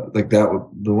like that,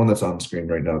 the one that's on screen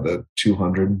right now, the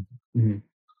 200, mm-hmm.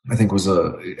 I think was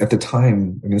at the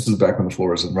time. I mean, this is back when the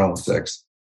floor was in round 6,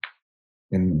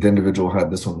 and the individual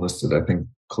had this one listed, I think,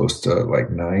 close to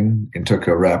like 9, and took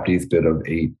a wrapped ETH bid of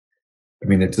 8. I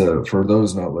mean, for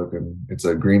those not looking, it's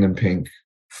a green and pink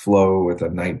flow with a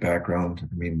night background.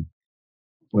 I mean,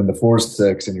 when the floor is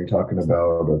 6 and you're talking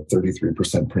about a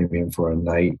 33% premium for a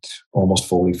night, almost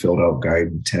fully filled out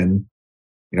Guide 10,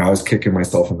 I was kicking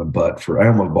myself in the butt I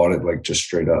almost bought it like just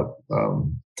straight up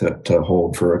to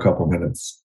hold for a couple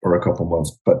minutes or a couple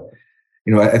months. But,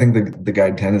 I think the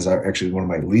Guide 10 is actually one of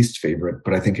my least favorite,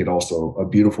 but I think it also, a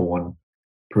beautiful one,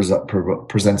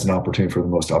 presents an opportunity for the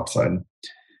most upside.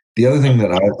 The other thing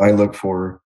that I look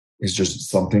for is just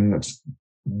something that's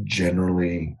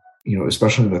generally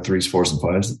especially in the 3s, 4s, and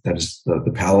 5s, that is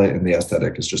the palette and the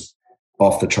aesthetic is just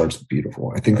off the charts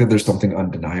beautiful. I think that there's something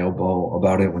undeniable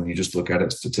about it when you just look at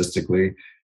it statistically.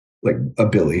 Like a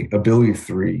Billy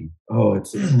 3. Oh,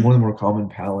 it's one of the more common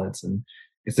palettes, and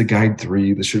it's a guide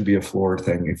 3. This should be a floor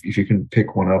thing. If you can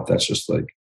pick one up, that's just like,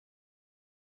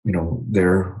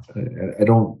 I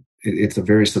don't. It's a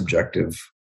very subjective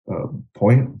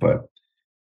point, but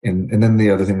and then the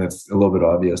other thing that's a little bit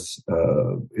obvious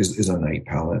is a night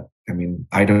palette. I mean,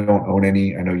 I don't own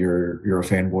any. I know you're a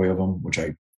fanboy of them, which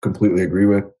I completely agree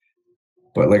with.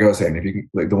 But like I was saying, if you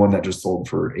like the one that just sold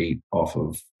for 8 off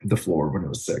of the floor when it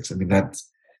was 6, I mean that's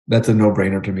a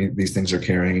no-brainer to me. These things are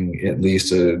carrying at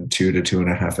least a 2 to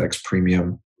 2.5x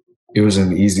premium. It was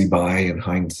an easy buy in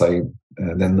hindsight.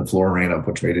 Then the floor ran up,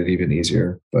 which made it even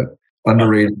easier. But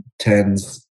underrated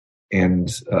 10s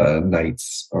and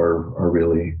nights are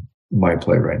really my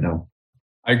play right now.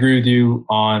 I agree with you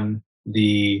on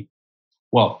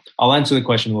I'll answer the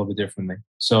question a little bit differently.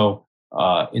 So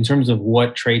in terms of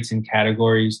what traits and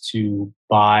categories to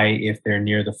buy if they're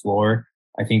near the floor,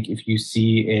 I think if you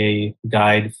see a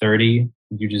guide 30,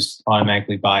 you just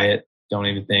automatically buy it. Don't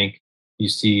even think. You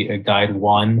see a guide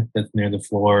 1 that's near the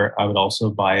floor, I would also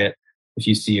buy it. If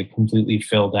you see a completely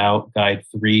filled out guide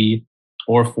 3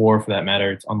 or 4 for that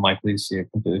matter, it's unlikely to see a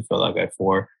completely filled out guide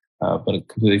 4, but a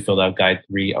completely filled out guide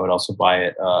 3, I would also buy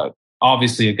it.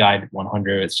 Obviously, a guide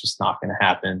 100, it's just not going to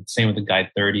happen. Same with the guide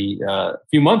 30. A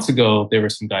few months ago, there were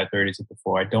some guide 30s at the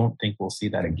floor. I don't think we'll see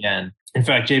that again. In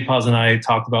fact, Jay Paz and I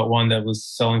talked about one that was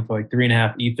selling for like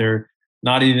 3.5 Ether,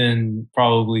 not even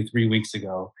probably 3 weeks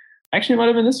ago. Actually, it might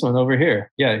have been this one over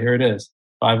here. Yeah, here it is.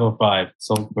 505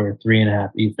 sold for 3.5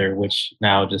 Ether, which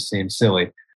now just seems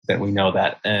silly that we know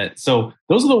that. So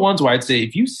those are the ones where I'd say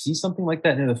if you see something like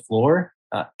that near the floor,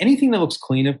 anything that looks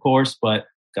clean, of course, but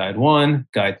guide 1,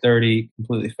 guide 30,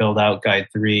 completely filled out, guide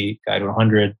 3, guide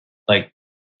 100, like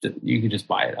you could just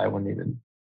buy it. I wouldn't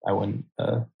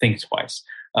think twice.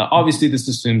 Obviously, this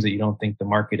assumes that you don't think the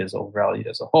market is overvalued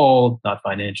as a whole, not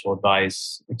financial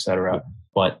advice, etc.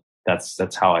 But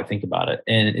that's how I think about it.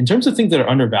 And in terms of things that are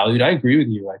undervalued, I agree with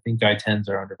you. I think guide 10s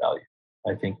are undervalued.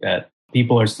 I think that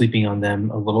people are sleeping on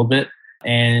them a little bit.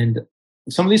 And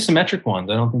some of these symmetric ones,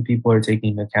 I don't think people are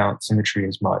taking into account symmetry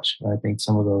as much. I think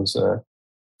some of those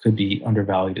could be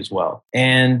undervalued as well.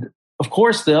 And of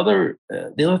course, the other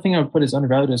thing I would put is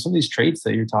undervalued is some of these traits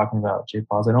that you're talking about, Jay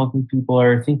Pauls. I don't think people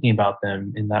are thinking about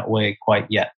them in that way quite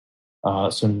yet.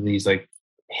 Some of these like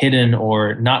hidden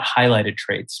or not highlighted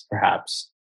traits, perhaps,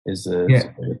 is the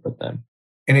way to put them.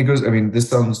 And it goes, I mean, this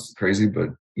sounds crazy, but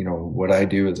what I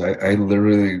do is I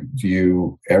literally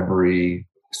view every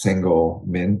single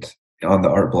mint on the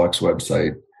Art Blocks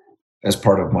website as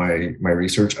part of my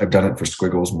research. I've done it for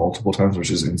Squiggles multiple times,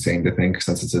 which is insane to think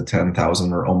since it's a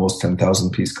 10,000 or almost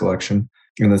 10,000 piece collection.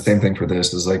 And the same thing for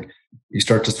this is like you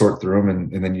start to sort through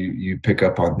them and then you pick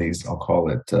up on these, I'll call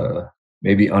it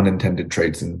maybe unintended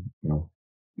traits. And,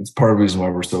 it's part of the reason why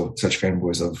we're such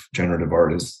fanboys of generative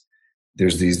art is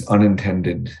there's these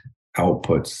unintended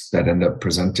outputs that end up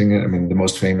presenting it. I mean, the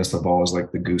most famous of all is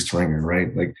like the goose ringer,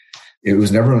 right? Like it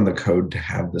was never in the code to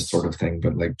have this sort of thing,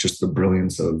 but like just the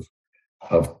brilliance of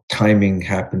timing,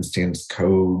 happenstance,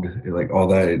 code, like all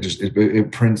that,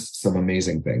 it prints some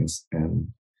amazing things.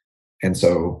 And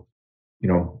so,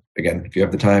 again, if you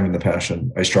have the time and the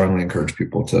passion, I strongly encourage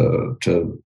people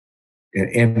to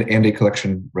and a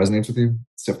collection resonates with you,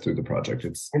 sift through the project.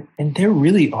 And there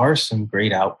really are some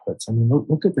great outputs. I mean,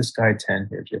 look at this guide 10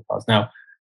 here, Jay Pauls. Now,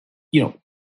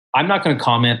 I'm not going to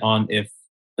comment on if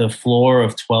the floor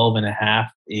of 12.5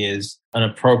 is an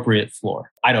appropriate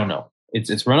floor. I don't know.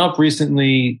 It's run up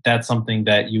recently. That's something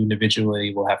that you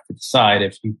individually will have to decide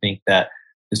if you think that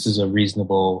this is a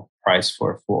reasonable price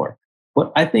for a floor.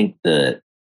 But I think that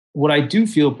what I do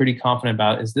feel pretty confident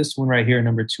about is this one right here,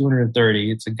 number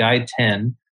 230. It's a guide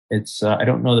 10. It's I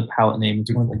don't know the palette name.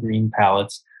 It's one of the green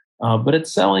palettes, but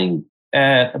it's selling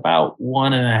at about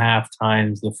 1.5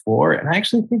 times the floor, and I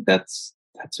actually think that's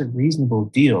a reasonable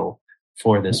deal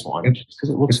for this one because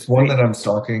it looks. It's one that I'm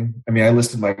stalking. I mean, I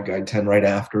listed my guide 10 right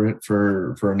after it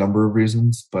for a number of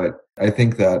reasons, but I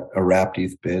think that a wrapped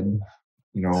ETH bid,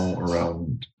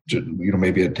 around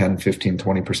maybe a 10, 15,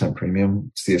 20%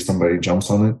 premium, see if somebody jumps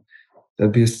on it,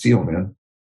 that'd be a steal, man.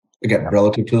 Again,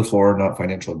 relative to the floor, not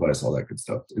financial advice, all that good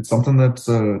stuff. It's something that's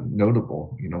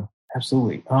notable,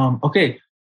 Absolutely. Okay.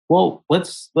 Well,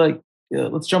 let's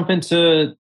jump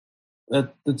into.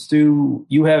 Let's do.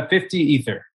 You have 50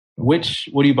 Ether. What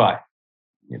do you buy?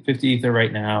 You have 50 Ether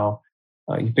right now.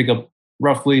 You pick up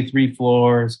roughly 3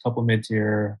 floors, a couple mid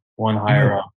tier, one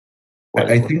higher up.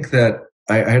 I think that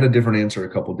I had a different answer a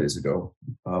couple days ago.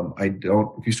 I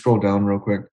don't. If you scroll down real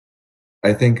quick,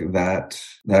 I think that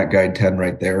guide 10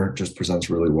 right there just presents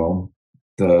really well.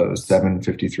 The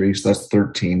 753, so that's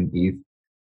 13 ETH.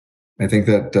 I think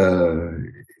that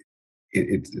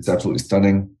it's absolutely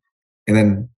stunning. And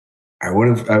then I would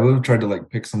have tried to like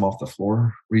pick some off the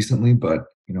floor recently, but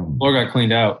Floor got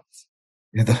cleaned out.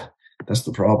 yeah, that's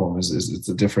the problem. Is it's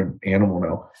a different animal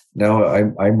now. Now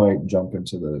I might jump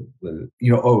into the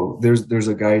there's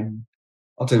a guide.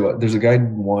 I'll tell you what. There's a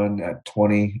guide 1 at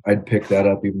 20. I'd pick that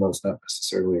up, even though it's not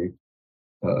necessarily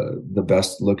the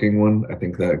best looking one. I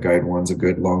think that guide 1's a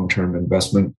good long term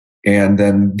investment. And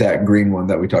then that green one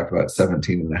that we talked about,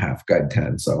 17 and a half, guide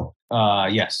 10. So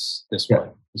yes, this yeah.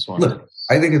 one. This one. Look,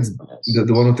 I think it's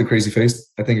the one with the crazy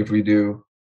face. I think if you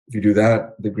do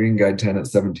that, the green guide 10 at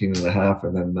 17 and a half,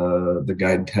 and then the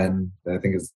guide 10, I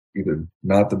think is either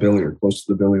not the Billy or close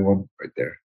to the Billy one right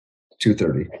there,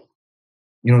 230.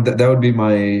 That would be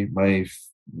my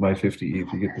 50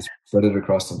 ETH. You get to spread it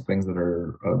across some things that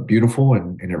are beautiful,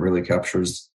 and it really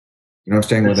captures. I'm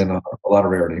staying within a lot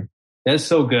of rarity. That's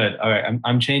so good. All right,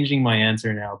 I'm changing my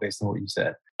answer now based on what you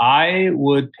said. I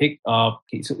would pick up.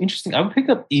 Okay, so interesting. I would pick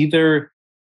up either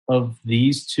of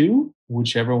these two,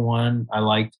 whichever one I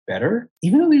liked better.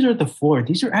 Even though these are at the floor,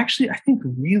 these are actually, I think,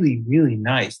 really, really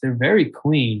nice. They're very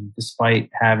clean,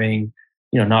 despite having,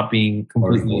 not being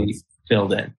completely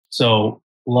filled in. So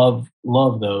love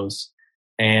those.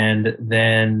 And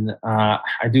then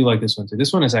I do like this one too.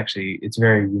 This one is actually, it's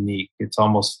very unique. It's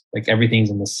almost like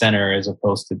everything's in the center as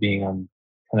opposed to being on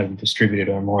kind of distributed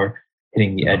or more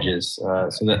hitting the edges.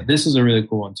 So that this is a really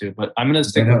cool one too. But I'm going to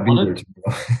stick with one.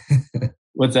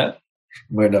 What's that?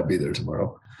 It might not be there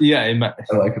tomorrow. Yeah, it might.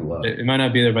 I like it a lot. It might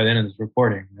not be there by the end of this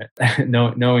recording. Right?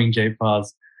 Knowing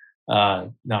J-Pause.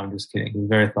 No, I'm just kidding. He's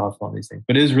very thoughtful on these things.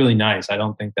 But it is really nice. I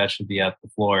don't think that should be at the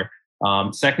floor.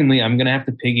 Secondly, I'm going to have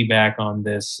to piggyback on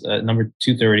this number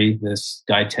 230, this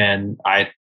guide 10. I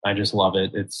just love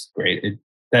it. It's great.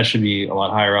 That should be a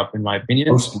lot higher up in my opinion.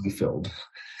 Mostly filled.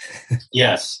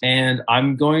 Yes. And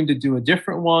I'm going to do a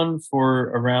different one for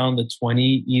around the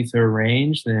 20 ether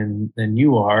range than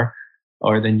you are,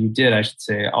 or than you did, I should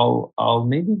say. I'll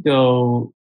maybe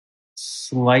go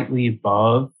slightly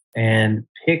above and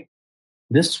pick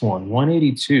this one,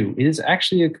 182. It is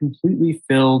actually a completely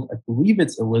filled, I believe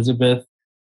it's Elizabeth.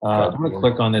 I'm going to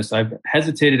click on this. I've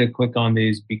hesitated to click on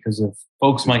these because of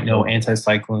folks might know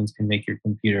anticyclones can make your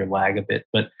computer lag a bit,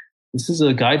 but this is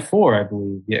a guide 4, I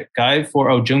believe. Yeah, guide 4.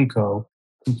 Oh, Junko,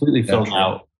 completely filled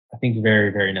out. I think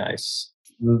very, very nice.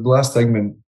 The last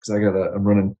segment, because I'm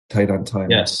running tight on time.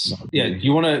 Yes. Yeah. Do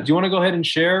you want to go ahead and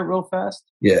share real fast?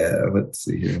 Yeah. Let's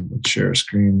see here. Let's share a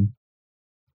screen.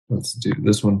 Let's do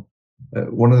this one.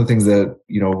 One of the things that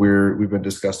we've been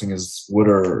discussing is what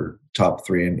are top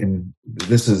 3, and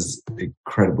this is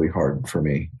incredibly hard for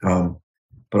me.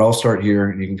 But I'll start here,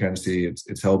 and you can kind of see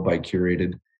it's held by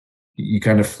Curated. You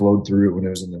kind of flowed through it when it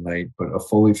was in the night, but a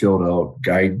fully filled out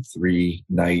guide 3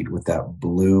 night with that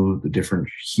blue, the different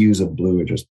hues of blue, it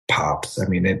just pops. I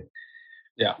mean,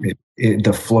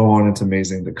 the flow on it's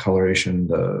amazing. The coloration,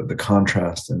 the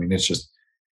contrast. I mean,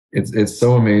 it's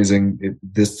so amazing.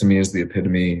 This to me is the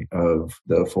epitome of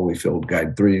the fully filled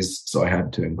guide 3s, so I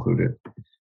had to include it.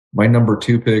 My number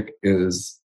 2 pick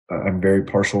is I'm very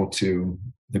partial to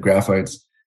the graphites.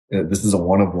 This is a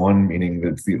 1 of 1, meaning that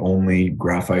it's the only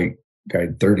graphite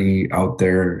guide 30 out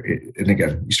there. And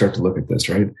again, you start to look at this,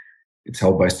 right? It's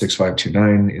held by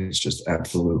 6529. It's just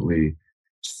absolutely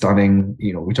stunning.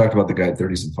 We talked about the guide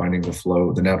 30s and finding the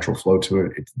flow, the natural flow to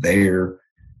it. It's there.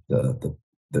 The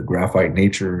graphite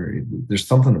nature. There's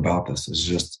something about this. It's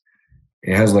just,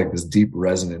 it has like this deep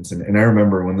resonance. And I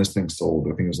remember when this thing sold, I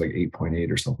think it was like 8.8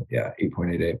 or something. Yeah,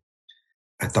 8.88.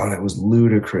 I thought it was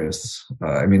ludicrous.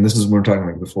 I mean, this is when we're talking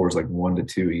like the floor is like 1 to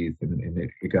 2 ETH, and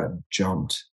it got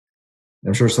jumped.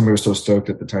 I'm sure somebody was so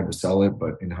stoked at the time to sell it,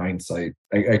 but in hindsight,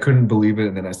 I couldn't believe it.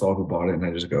 And then I saw who bought it, and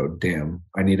I just go, damn,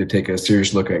 I need to take a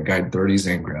serious look at guide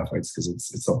 30s and graphites because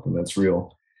it's something that's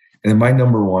real. And then my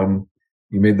number 1,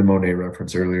 you made the Monet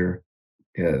reference earlier.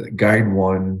 Guide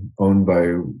 1, owned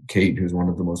by Kate, who's one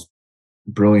of the most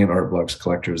brilliant art blocks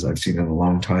collectors I've seen in a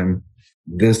long time.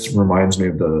 This reminds me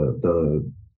of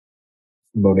the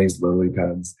Monet's lily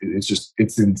pads.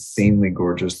 It's insanely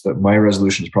gorgeous. That my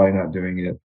resolution is probably not doing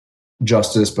it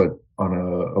justice, but on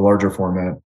a larger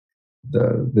format,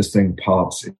 this thing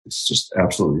pops. It's just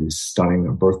absolutely stunning.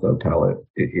 A Bertha palette.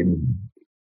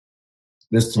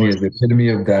 This to me is the epitome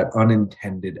of that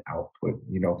unintended output.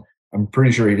 I'm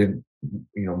pretty sure he didn't.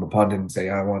 Mapad didn't say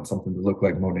I want something to look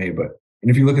like Monet, and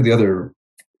if you look at the other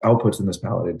outputs in this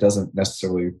palette, it doesn't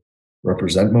necessarily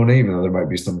represent Monet, even though there might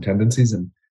be some tendencies.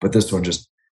 But this one, just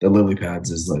the lily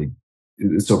pads is like,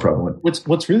 it's so prevalent.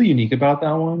 What's really unique about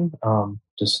that one,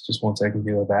 just one second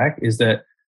to go back, is that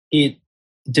it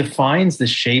defines the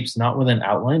shapes not with an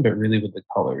outline, but really with the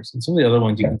colors. And some of the other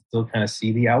ones you can still kind of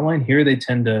see the outline. Here they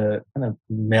tend to kind of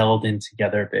meld in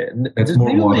together a bit. And it's there's more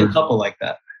maybe only water, a couple like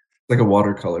that. like a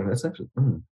watercolor. That's actually,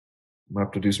 I'm gonna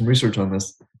have to do some research on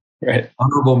this. Right.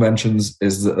 Honorable mentions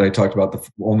is that I talked about the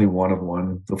only one of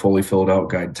one, the fully filled out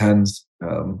guide 10s,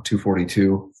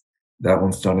 242. That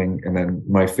one's stunning. And then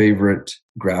my favorite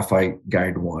graphite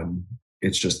guide 1.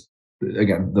 It's just,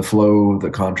 again, the flow,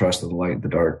 the contrast of the light, the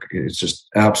dark. It's just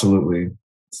absolutely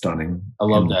stunning. I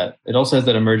love that. It also has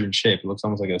that emergent shape. It looks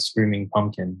almost like a screaming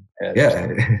pumpkin head. Yeah.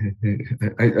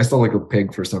 I still like a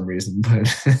pig for some reason,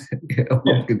 but yeah.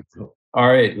 All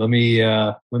right, let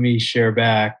me share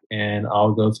back, and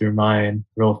I'll go through mine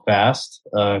real fast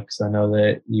because I know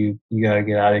that you got to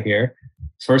get out of here.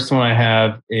 First one I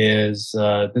have is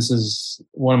this is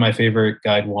one of my favorite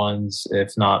guide 1s,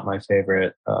 if not my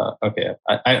favorite. Okay,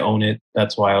 I own it.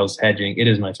 That's why I was hedging. It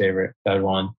is my favorite guide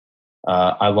 1.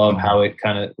 I love how it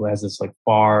kind of has this like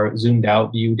far zoomed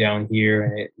out view down here,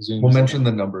 and it zooms. We'll mention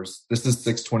the numbers. This is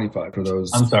 625 for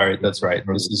those. I'm sorry, that's right.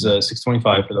 This is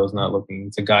 625 for those not looking.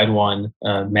 It's a guide 1,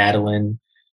 Madeline,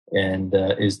 and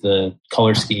is the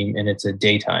color scheme, and it's a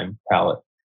daytime palette,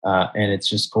 and it's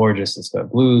just gorgeous. It's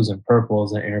got blues and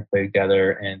purples that interplay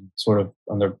together, and sort of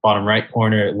on the bottom right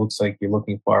corner, it looks like you're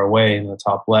looking far away, and the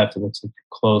top left, it looks like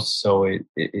you're close. So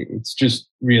it's just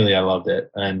really, I loved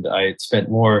it, and I spent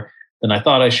more than I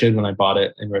thought I should when I bought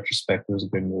it. In retrospect, it was a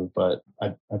good move, but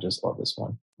I just love this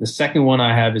one. The second one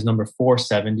I have is number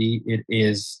 470.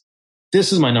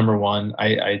 This is my number 1.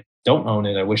 I don't own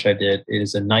it. I wish I did. It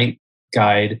is a night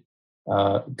guide,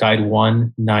 guide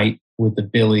 1 night with the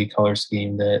Billy color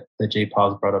scheme that Jay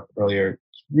Paz brought up earlier.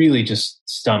 It's really just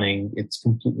stunning. It's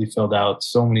completely filled out.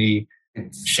 So many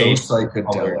shapes. So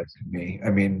psychedelic to me.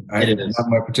 I mean, it's not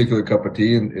my particular cup of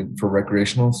tea for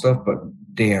recreational stuff, but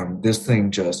damn, this thing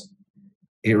just,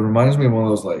 it reminds me of one of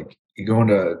those, like, you go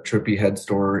into a trippy head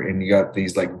store and you got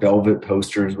these like velvet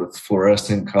posters with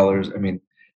fluorescent colors. I mean,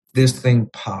 this thing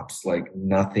pops like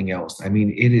nothing else. I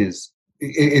mean, it's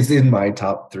in my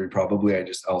top 3 probably. I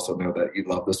just also know that you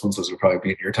love this one, so this will probably be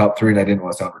in your top 3, and I didn't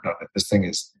want to sound redundant. This thing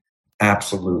is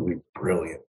absolutely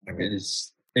brilliant. I mean, it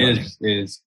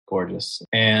is gorgeous.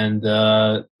 And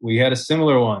we had a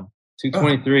similar one,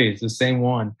 223. It's the same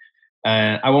one.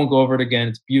 And I won't go over it again.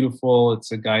 It's beautiful.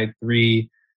 It's a guide 3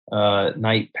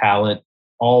 night palette,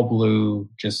 all blue,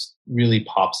 just really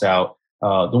pops out.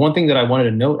 The one thing that I wanted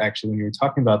to note, actually, when you were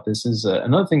talking about this, is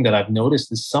another thing that I've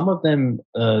noticed is some of them,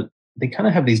 they kind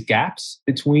of have these gaps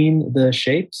between the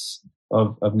shapes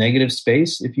of negative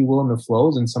space, if you will, in the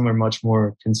flows, and some are much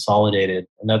more consolidated.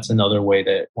 And that's another way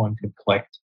that one could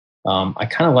collect. I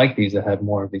kind of like these that have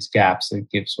more of these gaps that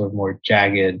give sort of more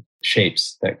jagged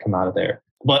shapes that come out of there.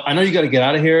 But I know you got to get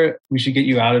out of here. We should get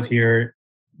you out of here.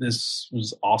 This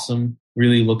was awesome.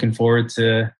 Really looking forward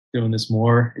to doing this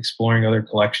more, exploring other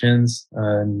collections,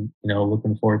 and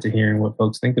looking forward to hearing what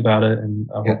folks think about it. And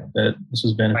I hope that this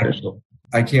was beneficial.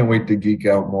 I can't wait to geek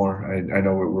out more. I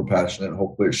know we're passionate.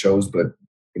 Hopefully it shows, but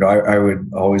I would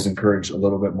always encourage a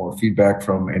little bit more feedback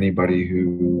from anybody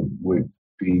who would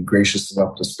be gracious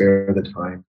enough to spare the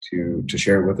time to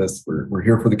share it with us. We're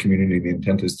here for the community. The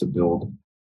intent is to build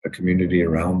a community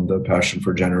around the passion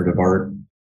for generative art,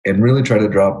 and really try to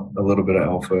drop a little bit of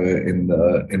alpha in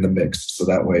the mix, so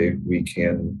that way we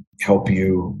can help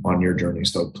you on your journey.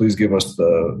 So please give us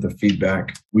the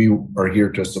feedback. We are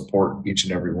here to support each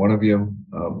and every one of you.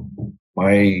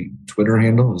 My Twitter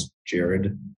handle is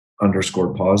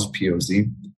Jared_Paz, P-O-Z.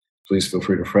 Please feel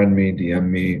free to friend me, DM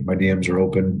me. My DMs are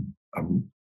open. I'm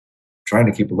trying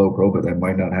to keep a low pro, but that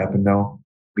might not happen now,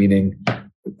 meaning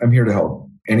I'm here to help.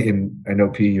 And I know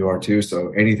P, you are too.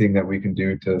 So anything that we can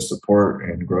do to support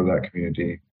and grow that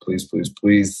community, please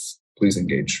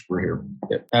engage. We're here.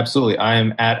 Yep, absolutely. I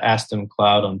am at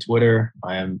AstonCloud on Twitter.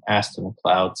 I am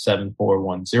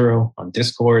AstonCloud7410 on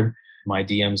Discord. My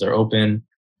DMs are open.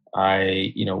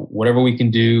 Whatever we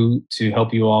can do to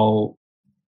help you all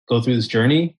go through this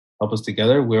journey, help us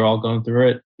together. We're all going through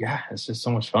it. Yeah, it's just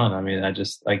so much fun. I mean,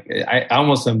 I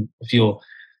almost feel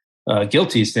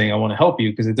guilty saying I want to help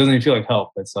you, because it doesn't even feel like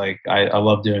help. It's like I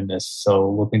love doing this. So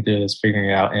looking through this,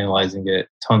 figuring it out, analyzing it,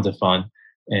 tons of fun.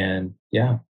 And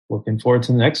yeah, looking forward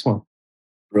to the next one.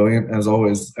 Brilliant. As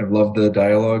always, I've loved the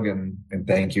dialogue, and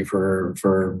thank you for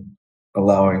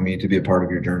allowing me to be a part of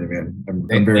your journey, man.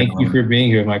 Thank you for being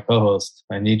here, my co-host.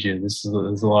 I need you. This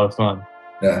is a lot of fun.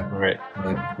 Yeah. All right.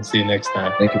 I'll see you next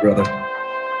time. Thank you, brother.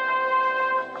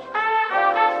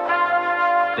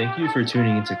 Thank you for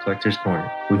tuning into Collector's Corner.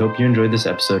 We hope you enjoyed this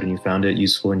episode and you found it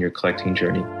useful in your collecting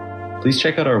journey. Please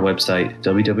check out our website,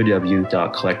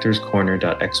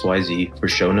 www.collectorscorner.xyz, for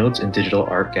show notes and digital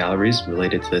art galleries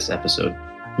related to this episode.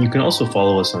 You can also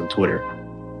follow us on Twitter,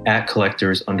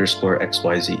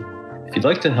 @collectors_XYZ. If you'd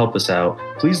like to help us out,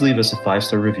 please leave us a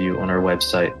 5-star review on our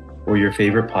website or your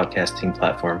favorite podcasting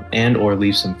platform, or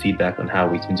leave some feedback on how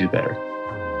we can do better.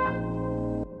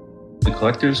 The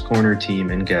Collector's Corner team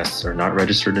and guests are not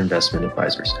registered investment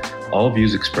advisors. All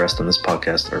views expressed on this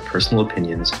podcast are personal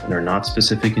opinions and are not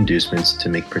specific inducements to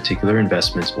make particular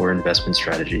investments or investment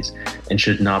strategies, and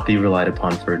should not be relied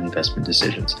upon for investment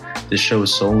decisions. This show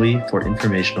is solely for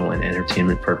informational and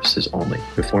entertainment purposes only.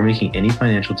 Before making any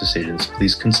financial decisions,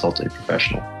 please consult a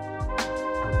professional.